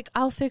 It's like,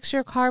 I'll fix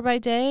your car by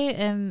day,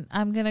 and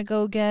I'm gonna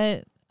go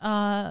get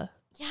yeah.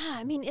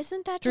 I mean,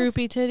 isn't that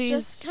droopy titties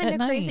just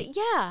kind of crazy? Night.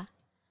 Yeah.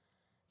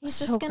 He's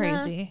so just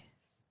crazy.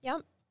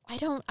 Yep.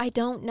 I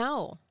don't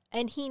know.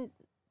 And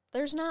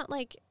there's not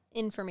like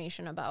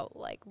information about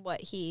like why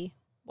he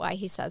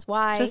says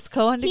why. Just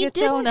going to get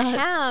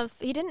donuts.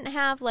 He didn't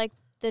have like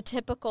the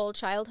typical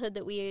childhood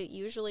that we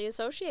usually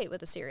associate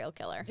with a serial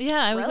killer.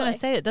 Yeah, I was going to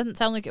say, it doesn't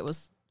sound like it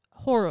was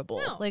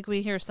horrible. No. Like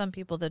we hear some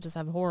people that just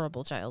have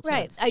horrible childhoods.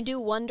 Right. I do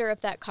wonder if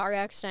that car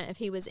accident, if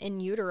he was in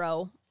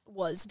utero,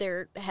 was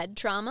their head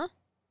trauma.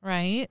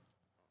 Right.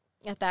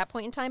 At that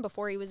point in time,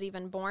 before he was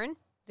even born.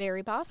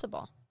 Very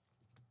possible.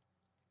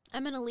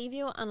 I'm going to leave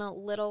you on a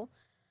little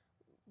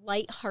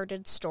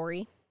lighthearted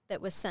story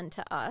that was sent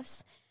to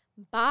us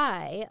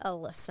by a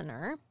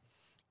listener.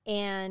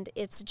 And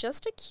it's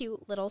just a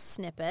cute little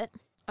snippet.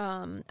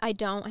 I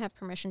don't have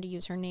permission to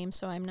use her name,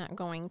 so I'm not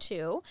going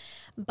to.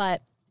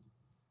 But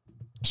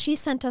she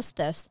sent us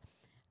this.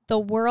 The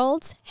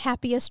world's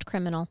happiest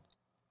criminal.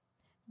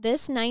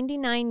 This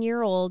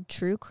 99-year-old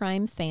true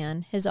crime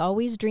fan has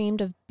always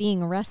dreamed of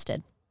being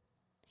arrested.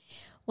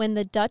 When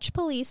the Dutch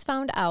police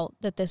found out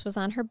that this was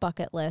on her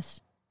bucket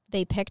list,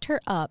 they picked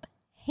her up,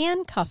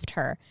 handcuffed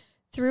her,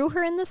 threw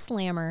her in the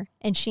slammer,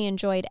 and she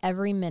enjoyed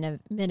every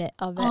minute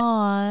of it.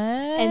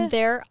 Aww. And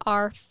there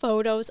are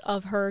photos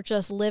of her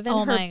just living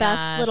her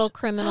best little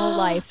criminal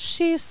life.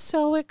 She's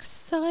so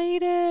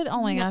excited.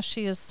 Oh my gosh,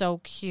 she is so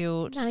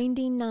cute.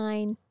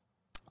 99.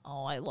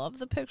 Oh, I love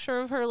the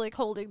picture of her like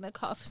holding the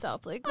cuffs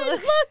up. Like,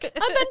 look, I've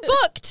been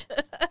booked.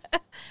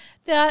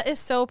 That is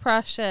so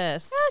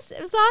precious. Yes,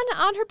 it was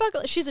on her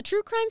bucket list. She's a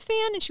true crime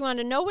fan, and she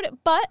wanted to know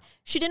but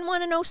she didn't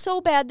want to know so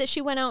bad that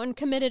she went out and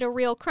committed a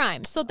real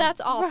crime. So that's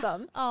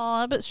awesome.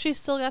 Oh, but she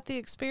still got the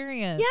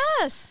experience.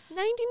 Yes,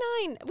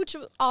 99, which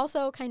was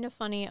also kind of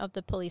funny of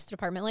the police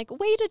department. Like,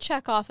 way to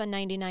check off a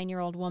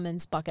 99-year-old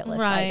woman's bucket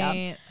list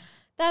item.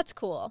 That's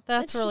cool.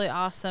 That's really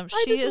awesome.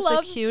 She is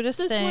the cutest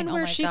this thing. One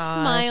where she's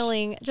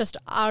smiling just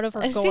out of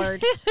her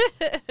gourd.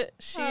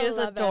 She is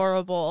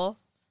adorable.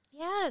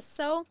 Yes.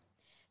 So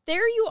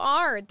there you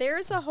are.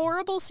 There's a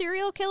horrible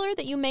serial killer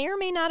that you may or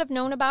may not have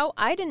known about.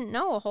 I didn't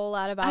know a whole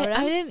lot about him.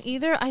 I didn't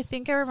either. I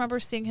think I remember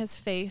seeing his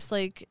face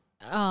like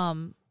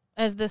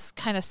as this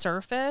kind of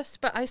surface,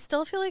 but I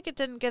still feel like it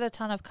didn't get a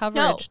ton of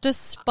coverage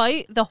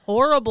despite the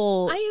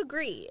horrible. I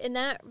agree. And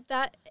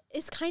that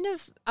is kind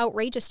of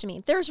outrageous to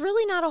me. There's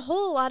really not a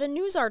whole lot of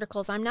news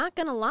articles. I'm not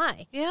going to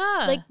lie.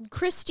 Yeah. Like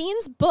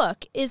Christine's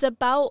book is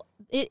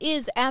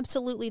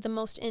absolutely the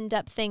most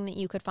in-depth thing that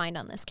you could find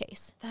on this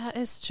case. That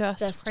is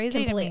just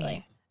crazy completely. To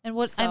me. And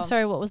I'm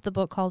sorry, what was the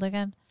book called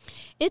again?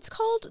 It's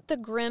called The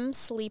Grim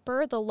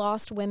Sleeper, The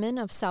Lost Women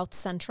of South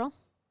Central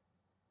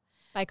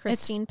by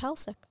Christine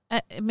Pelsick.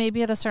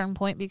 Maybe at a certain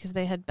point, because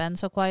they had been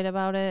so quiet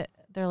about it,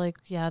 they're like,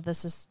 yeah,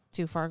 this is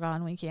too far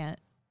gone. We can't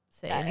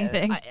say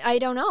anything. I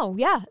don't know.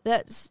 Yeah,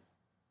 that's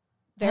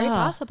very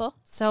possible.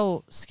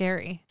 So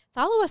scary.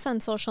 Follow us on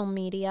social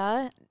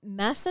media.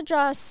 Message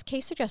us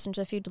case suggestions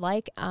if you'd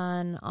like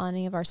on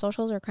any of our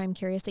socials or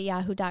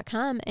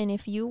crimecurious@yahoo.com. And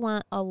if you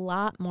want a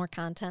lot more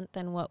content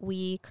than what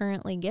we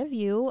currently give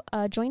you,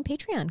 join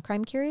Patreon,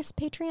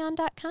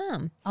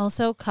 crimecuriouspatreon.com.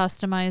 Also,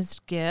 customized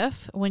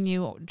GIF when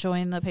you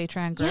join the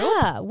Patreon group.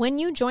 Yeah, when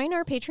you join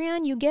our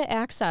Patreon, you get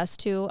access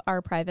to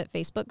our private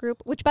Facebook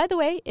group, which, by the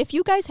way, if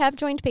you guys have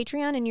joined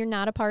Patreon and you're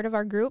not a part of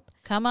our group,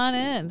 come on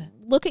in.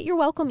 Look at your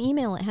welcome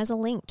email. It has a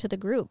link to the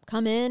group.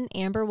 Come in.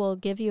 Amber will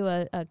give you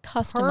a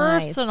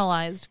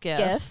personalized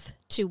GIF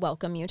to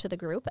welcome you to the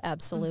group.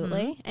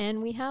 Absolutely. Mm-hmm.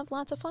 And we have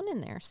lots of fun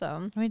in there.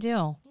 So we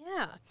do.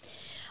 Yeah.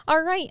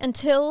 All right.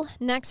 Until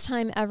next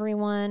time,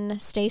 everyone,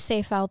 stay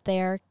safe out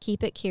there.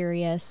 Keep it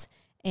curious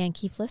and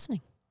keep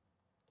listening.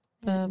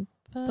 Bye-bye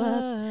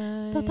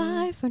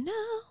for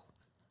now.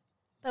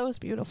 That was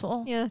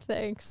beautiful. Yeah,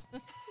 thanks.